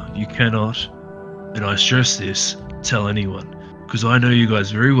right now. You cannot, and I stress this, tell anyone, because I know you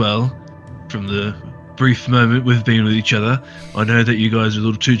guys very well from the brief moment we've been with each other. I know that you guys are a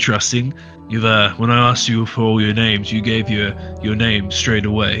little too trusting. You've when I asked you for all your names, you gave your name straight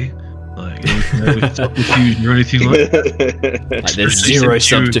away, like with subterfuge or anything like that. Like, there's zero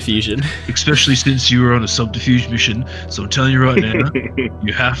subterfusion. Especially since you were on a subterfuge mission. So I'm telling you right now,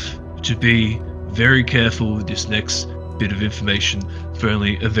 you have to be very careful with this next bit of information, for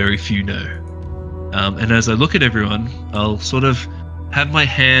only a very few know. And as I look at everyone, I'll sort of have my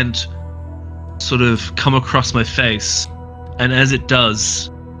hand sort of come across my face, and as it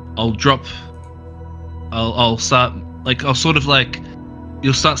does, I'll start, like,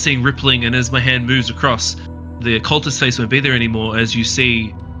 you'll start seeing rippling, and as my hand moves across, the occultist face won't be there anymore as you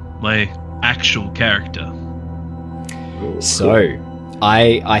see my actual character. So,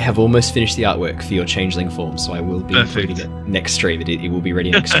 I have almost finished the artwork for your changeling form, so I will be including it next stream. It will be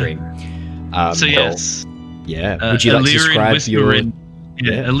ready next stream. So yes, yeah. Would you like to describe your?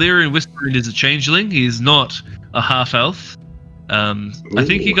 Illyrian Whispering is a changeling. He is not a half elf. I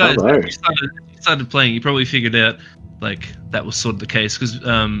think you guys started playing. You probably figured out like that was sort of the case because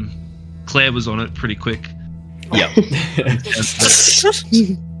Claire was on it pretty quick. Yeah.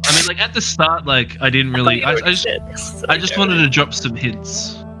 I mean, like at the start, like I didn't really. I just wanted to drop some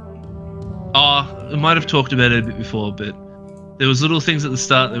hints. I might have talked about it a bit before, but there was little things at the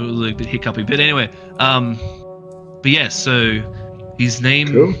start that were a little bit hiccupy. But anyway, but yeah, so his name.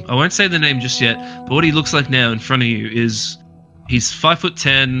 Cool. I won't say the name just yet, but what he looks like now in front of you is he's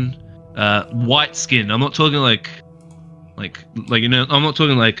 5'10", white skin. I'm not talking like I'm not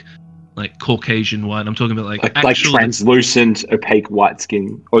talking like like Caucasian white. I'm talking about like like translucent, opaque white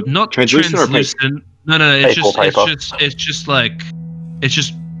skin, or not translucent. Or opaque? No. It's Paper. just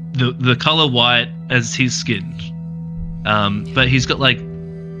the color white as his skin. But he's got like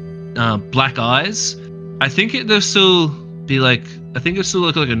black eyes. I think they'll still be like. I think it still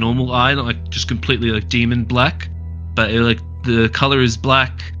look like a normal eye, not like just completely like demon black. But the color is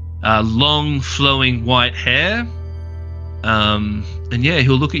black. Long flowing white hair. And yeah,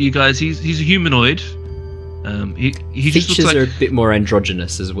 he'll look at you guys. He's a humanoid. He just looks Features like are a bit more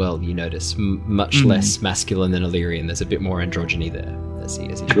androgynous as well. You notice much less masculine than Illyrian. There's a bit more androgyny there as he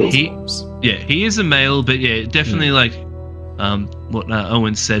transforms. Yeah, he is a male, but yeah, definitely like what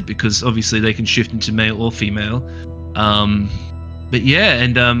Owen said, because obviously they can shift into male or female. But yeah,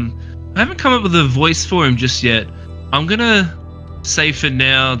 and I haven't come up with a voice for him just yet. I'm gonna say for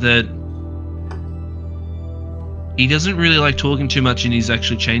now that he doesn't really like talking too much in his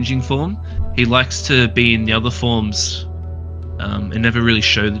actually changing form. He likes to be in the other forms and never really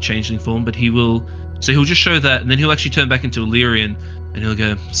show the changeling form, but he'll just show that, and then he'll actually turn back into Illyrian, and he'll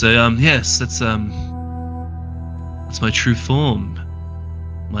go, so yes, that's my true form.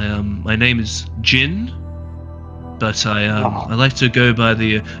 My name is Jin, but I like to go by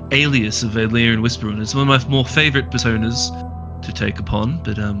the alias of Illyrian Whisperer. It's one of my more favorite personas to take upon,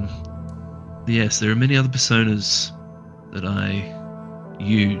 but yes, there are many other personas that I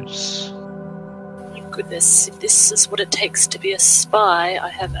use. My goodness, if this is what it takes to be a spy, I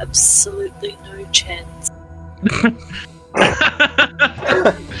have absolutely no chance.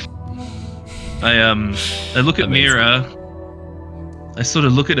 I look at Mira. I sort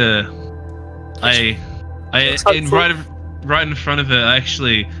of look at her. right in front of her, I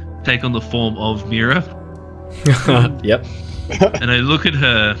actually take on the form of Mira. Yep. And I look at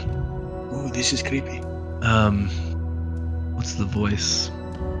her. Oh, this is creepy. What's the voice?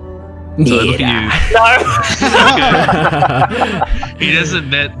 Yeah. So I look at you. He hasn't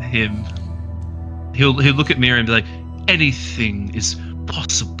met him. He'll look at Mira and be like, anything is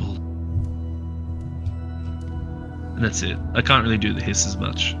possible. And that's it. I can't really do the hiss as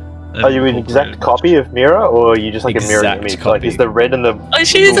much. Are you an exact copy of Mira, or are you just like a mirror image? Copy. Like, is the red and the... Oh,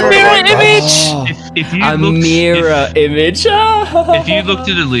 she's a mirror image! If you a looked, mirror image. if you looked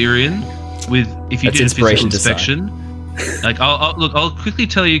at Illyrian if you That's did a physical inspiration design. inspection, like I'll quickly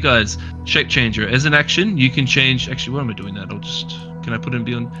tell you guys, shape changer as an action, you can change. Actually, why am I doing that? Can I put in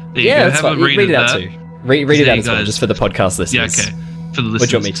beyond? There you go. that's fine. Read it out too. Read it out as well, just for the podcast listeners. Yeah, okay. For the What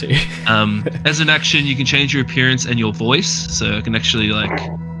listeners. do you want me to? As an action, you can change your appearance and your voice. So I can actually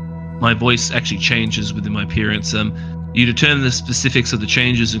my voice actually changes within my appearance. You determine the specifics of the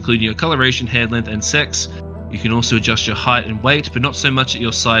changes, including your coloration, hair length, and sex. You can also adjust your height and weight, but not so much that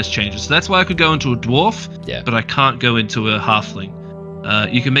your size changes. So that's why I could go into a dwarf, but I can't go into a halfling.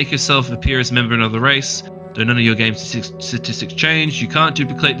 You can make yourself appear as a member of another race, though none of your game statistics change. You can't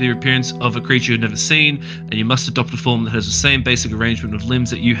duplicate the appearance of a creature you've never seen, and you must adopt a form that has the same basic arrangement of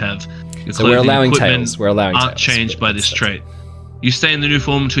limbs that you have. Your So we're clothing allowing and equipment tails. We're allowing aren't tails. changed by this trait. You stay in the new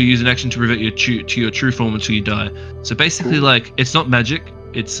form until you use an action to revert to your true form until you die. So basically, it's not magic;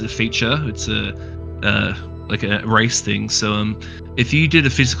 it's a feature. It's a like a race thing. So if you did a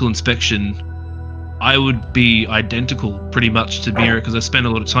physical inspection, I would be identical pretty much to Mira because I spent a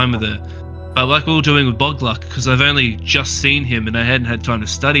lot of time with her. But like we were doing with Bogluck, because I've only just seen him and I hadn't had time to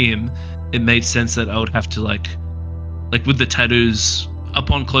study him, it made sense that I would have to like with the tattoos.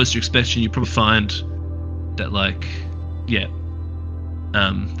 Upon closer inspection, you probably find that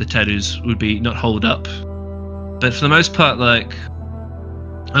the tattoos would be not hold up. But for the most part,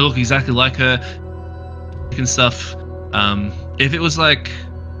 I look exactly like her and stuff. If it was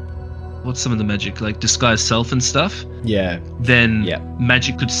what's some of the magic, disguise self and stuff, then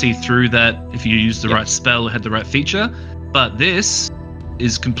magic could see through that if you used the right spell or had the right feature. But this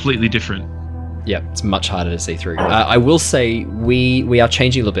is completely different. Yeah, it's much harder to see through. I will say we are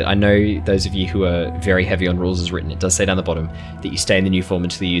changing a little bit. I know those of you who are very heavy on rules as written, it does say down the bottom that you stay in the new form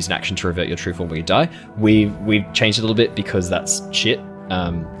until you use an action to revert your true form when you die. We've changed it a little bit because that's shit,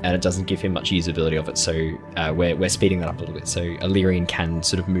 and it doesn't give him much usability of it. So we're speeding that up a little bit. So Illyrian can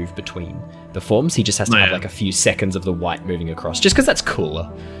sort of move between the forms. He just has to have a few seconds of the white moving across, just because that's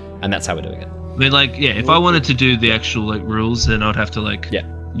cooler, and that's how we're doing it. I mean, if I wanted to do the actual rules, then I'd have to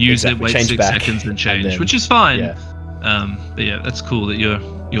use it, wait 6 seconds, and change, and then, which is fine. But yeah, that's cool that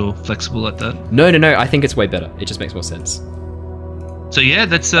you're flexible like that. No, I think it's way better. It just makes more sense. So yeah,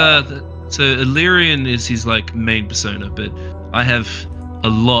 that's so Illyrian is his main persona, but I have a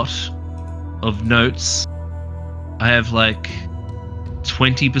lot of notes. I have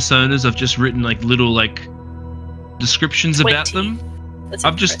 20 personas. I've just written little descriptions 20. about them. That's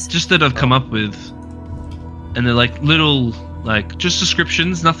I've impressive. just that I've come up with, and they're like little, like just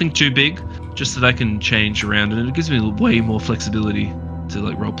descriptions, nothing too big, just that I can change around, and it gives me way more flexibility to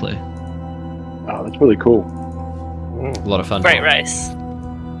like roleplay. Oh, that's really cool. A lot of fun. Great race.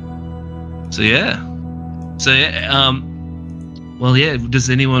 So yeah. Well, yeah. Does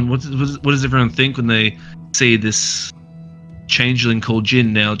anyone? What does everyone think when they see this changeling called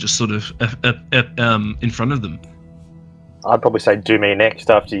Jin now just sort of in front of them? I'd probably say do me next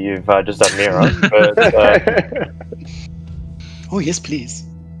after you've just done Mira. But, Oh, yes, please.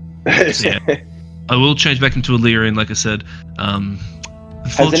 Yeah. I will change back into Illyrian, like I said.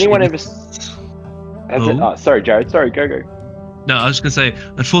 Has anyone ever? Sorry, Jared. Sorry, go. No, I was just gonna say.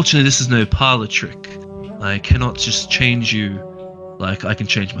 Unfortunately, this is no parlor trick. I cannot just change you like I can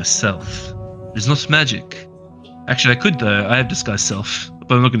change myself. It's not magic. Actually, I could though. I have disguise self,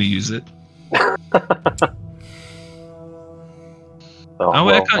 but I'm not going to use it.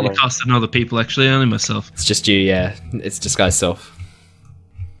 I can't cast it on other people. Actually, only myself. It's just you, yeah. It's disguise self.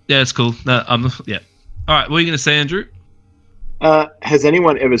 Yeah, it's cool. No, yeah. All right, what are you going to say, Andrew? Has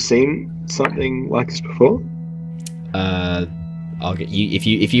anyone ever seen something like this before? I'll get you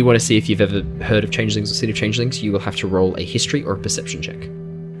if you want to see if you've ever heard of changelings or seen of changelings, you will have to roll a history or a perception check.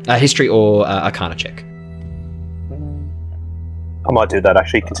 History or arcana check. I might do that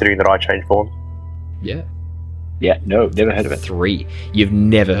actually, considering that I changed form. Yeah. Yeah, no, never heard of it. 3. You've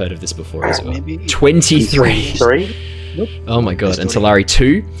never heard of this before, as well. Maybe 23. 3? Nope. Oh my god. And Talari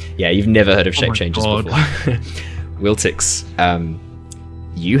 2. Yeah, you've never heard of shape my changes God. before. Wiltix,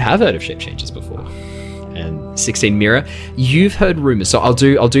 you have heard of shape changes before. And 16 Mira, you've heard rumors. So I'll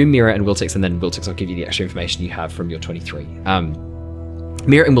do Mira and Wiltix, and then Wiltix I'll give you the extra information you have from your 23.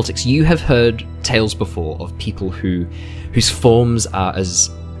 Mira and Wiltix, you have heard tales before of people whose forms are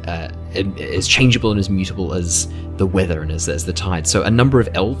as changeable and as mutable as the weather and as the tide. So a number of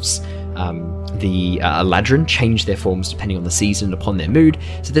elves, the Aladrin, change their forms depending on the season and upon their mood.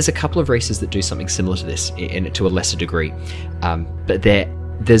 So there's a couple of races that do something similar to this, to a lesser degree. But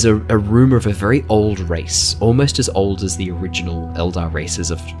there's a rumor of a very old race, almost as old as the original Eldar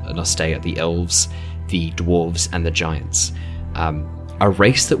races of Nostea, the elves, the dwarves, and the giants. A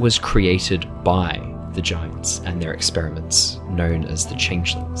race that was created by the giants and their experiments, known as the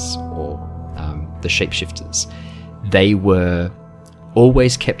changelings, or the shapeshifters. They were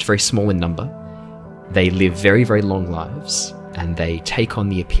always kept very small in number. They live very, very long lives, and they take on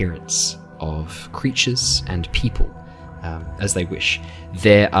the appearance of creatures and people as they wish.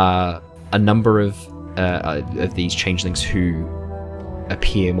 There are a number of these changelings who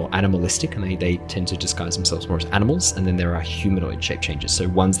appear more animalistic, and they tend to disguise themselves more as animals. And then there are humanoid shape changes, so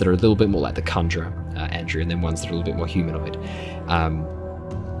ones that are a little bit more like the Kandra, Andrew, and then ones that are a little bit more humanoid.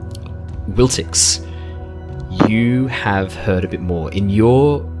 Wiltix, you have heard a bit more. In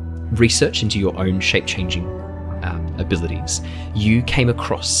your research into your own shape-changing abilities, you came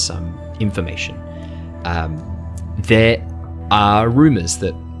across some information. There are rumors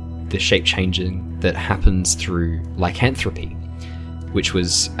that the shape-changing that happens through lycanthropy, which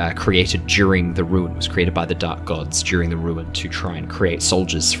was created during the ruin, was created by the dark gods during the ruin to try and create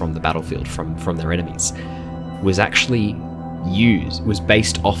soldiers from the battlefield, from their enemies, was actually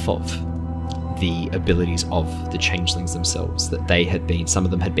based off of the abilities of the changelings themselves, that some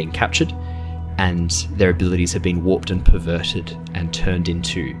of them had been captured, and their abilities had been warped and perverted and turned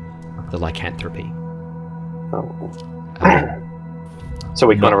into the lycanthropy. So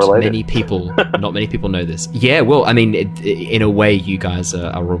we kind of relate. Not many people know this. Yeah, well, I mean, in a way, you guys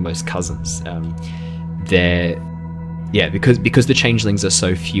are almost cousins. Because the changelings are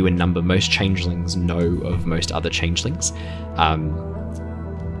so few in number, most changelings know of most other changelings.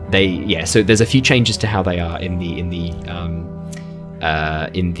 So there's a few changes to how they are in the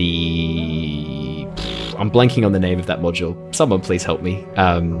I'm blanking on the name of that module. Someone please help me.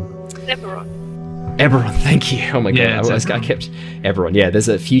 Eberron, thank you. Oh my god, I kept Eberron. Yeah, there's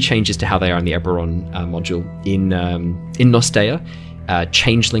a few changes to how they are in the Eberron module. In Nostea,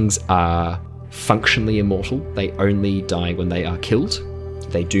 changelings are functionally immortal. They only die when they are killed.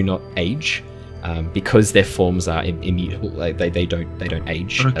 They do not age. Because their forms are immutable, they don't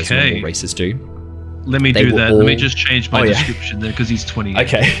age as normal races do. Let me do that. Let me just change my description there, because he's 20.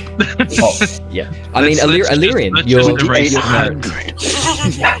 Okay. Yeah. I mean, Illyrian,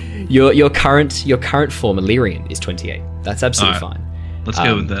 your current form, Illyrian, is 28. That's absolutely fine. Let's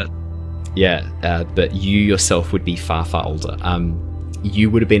go with that. Yeah, but you yourself would be far, far older. You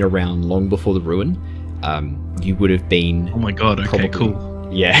would have been around long before the ruin. You would have been. Oh my god! Okay, cool.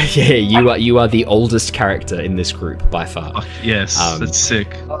 Yeah. You are the oldest character in this group by far. Yes, that's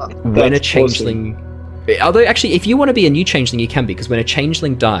sick. When a changeling, Although, actually, if you want to be a new changeling, you can be, because when a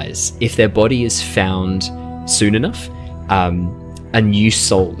changeling dies, if their body is found soon enough, a new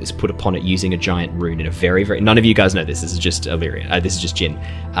soul is put upon it using a giant rune in a very, very... None of you guys know this. This is just Illyria. This is just Jin.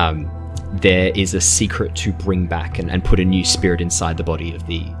 There is a secret to bring back and put a new spirit inside the body of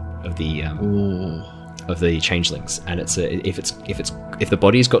the changelings, and it's if the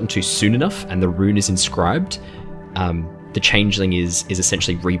body has gotten to soon enough and the rune is inscribed, the changeling is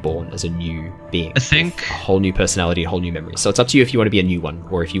essentially reborn as a new being. I think a whole new personality, a whole new memory. So it's up to you if you want to be a new one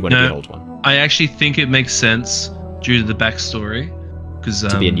or if you want to be an old one. I actually think it makes sense due to the backstory, because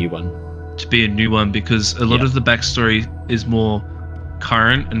to be a new one. To be a new one, because a lot of the backstory is more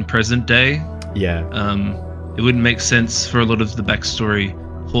current and present day. Yeah. It wouldn't make sense for a lot of the backstory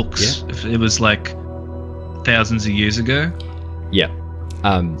hooks if it was like thousands of years ago. Yeah.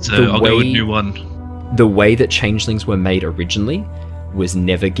 So I'll go with new one. The way that changelings were made originally was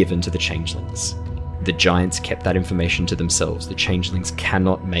never given to the changelings. The giants kept that information to themselves. The changelings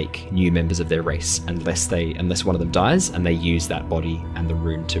cannot make new members of their race unless one of them dies, and they use that body and the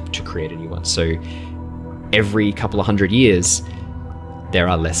rune to create a new one. So every couple of 100 years, there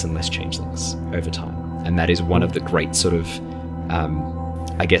are less and less changelings over time. And that is one of the great sort of,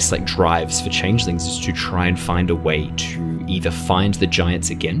 drives for changelings, is to try and find a way to either find the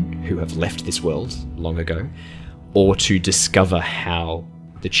giants again, who have left this world long ago, or to discover how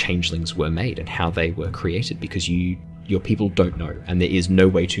the changelings were made and how they were created, because your people don't know, and there is no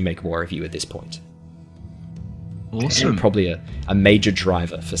way to make more of you at this point. Awesome. And probably a major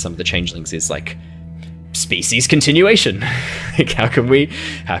driver for some of the changelings is like species continuation. Like how can we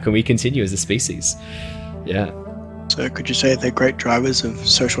continue as a species? Yeah. So could you say they're great drivers of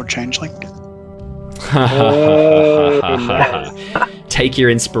social changeling? Take your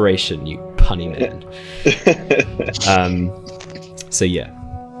inspiration, you punny man. So yeah.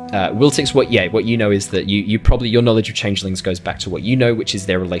 Wiltix, what you know is that you probably, your knowledge of changelings goes back to what you know, which is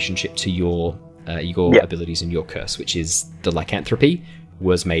their relationship to your abilities and your curse, which is the lycanthropy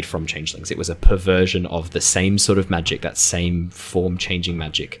was made from changelings. It was a perversion of the same sort of magic, that same form-changing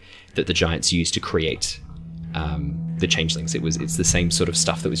magic that the giants used to create the changelings. It's the same sort of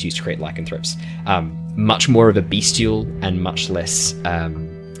stuff that was used to create lycanthropes. Much more of a bestial and much less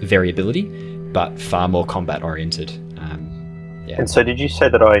variability, but far more combat-oriented. Yeah. And so did you say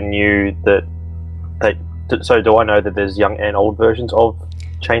that I knew that so do I know that there's young and old versions of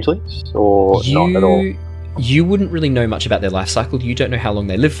changelings, or not at all? You wouldn't really know much about their life cycle. You don't know how long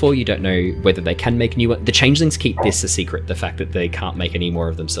they live for. You don't know whether they can make new ones. The changelings keep this a secret, the fact that they can't make any more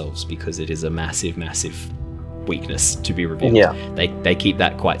of themselves, because it is a massive, massive weakness to be revealed. Yeah. They keep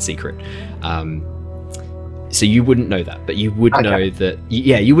that quite secret. So you wouldn't know that, but you would know that...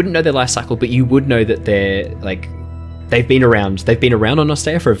 Yeah, you wouldn't know their life cycle, but you would know that they're, like... They've been around on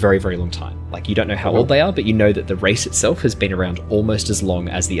Nostea for a very, very long time. Like, you don't know how old they are, but you know that the race itself has been around almost as long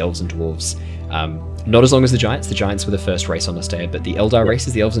as the elves and dwarves. Not as long as the giants. The giants were the first race on Nostea, but the Eldar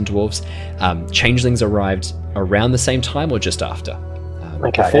races, the elves and dwarves, changelings arrived around the same time or just after.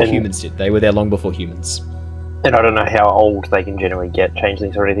 Before humans did. They were there long before humans. And I don't know how old they can generally get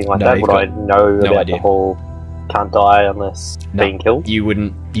changelings or anything like that. Would I know about the whole can't die unless being killed? You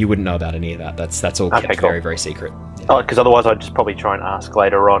wouldn't know about any of that. That's all kept very, very secret. Oh, because otherwise I'd just probably try and ask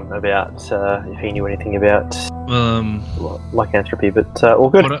later on about if he knew anything about lycanthropy, but all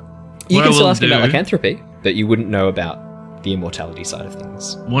good. You can still ask about lycanthropy, but you wouldn't know about the immortality side of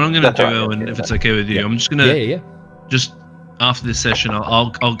things. What I'm going to do, Owen, if it's okay with you, I'm just going to... Just after this session,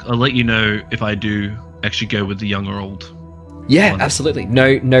 I'll let you know if I do actually go with the young or old. Yeah, absolutely.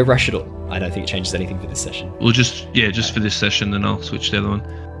 No rush at all. I don't think it changes anything for this session. Well, just for this session, then I'll switch to the other one.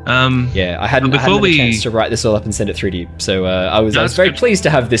 I hadn't had a chance to write this all up and send it through to you, so I was very pleased to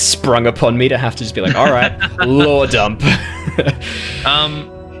have this sprung upon me, to have to just be like, all right, lore dump.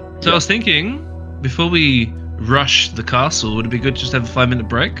 So I was thinking, before we rush the castle, would it be good just to have a 5-minute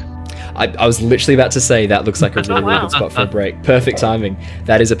break? I was literally about to say that looks like a really, really good spot for a break. Perfect timing.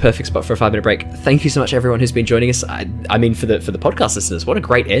 That is a perfect spot for a 5-minute break. Thank you so much, everyone who's been joining us. I mean, for the podcast listeners, what a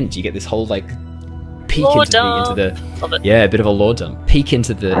great end! You get this whole peek into the a bit of a lore dump. Peek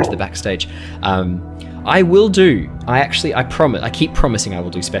into the backstage. I promise. I keep promising I will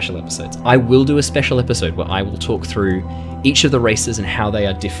do special episodes. I will do a special episode where I will talk through each of the races and how they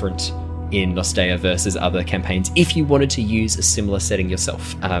are different in Nostea versus other campaigns, if you wanted to use a similar setting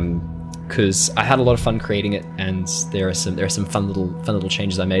yourself. Because I had a lot of fun creating it, and there are some fun little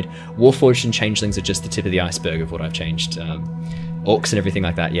changes I made. Warforged and changelings are just the tip of the iceberg of what I've changed. Orcs and everything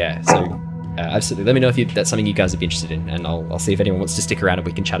like that, yeah. So absolutely. Let me know if that's something you guys would be interested in, and I'll see if anyone wants to stick around and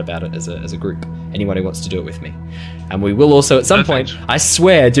we can chat about it as a group. Anyone who wants to do it with me. And we will also, at some point, I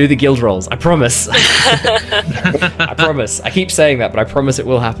swear, do the guild rolls. I promise. I promise. I keep saying that, but I promise it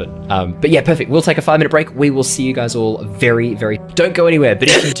will happen. But yeah, perfect. We'll take a 5-minute break. We will see you guys all very, very... Don't go anywhere, but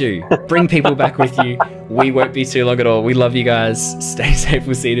if you do, bring people back with you. We won't be too long at all. We love you guys. Stay safe.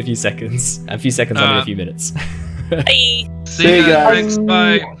 We'll see you in a few seconds. A few seconds, I mean a few minutes. Bye. See you guys. Thanks.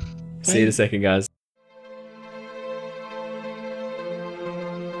 Bye. See you in a second, guys.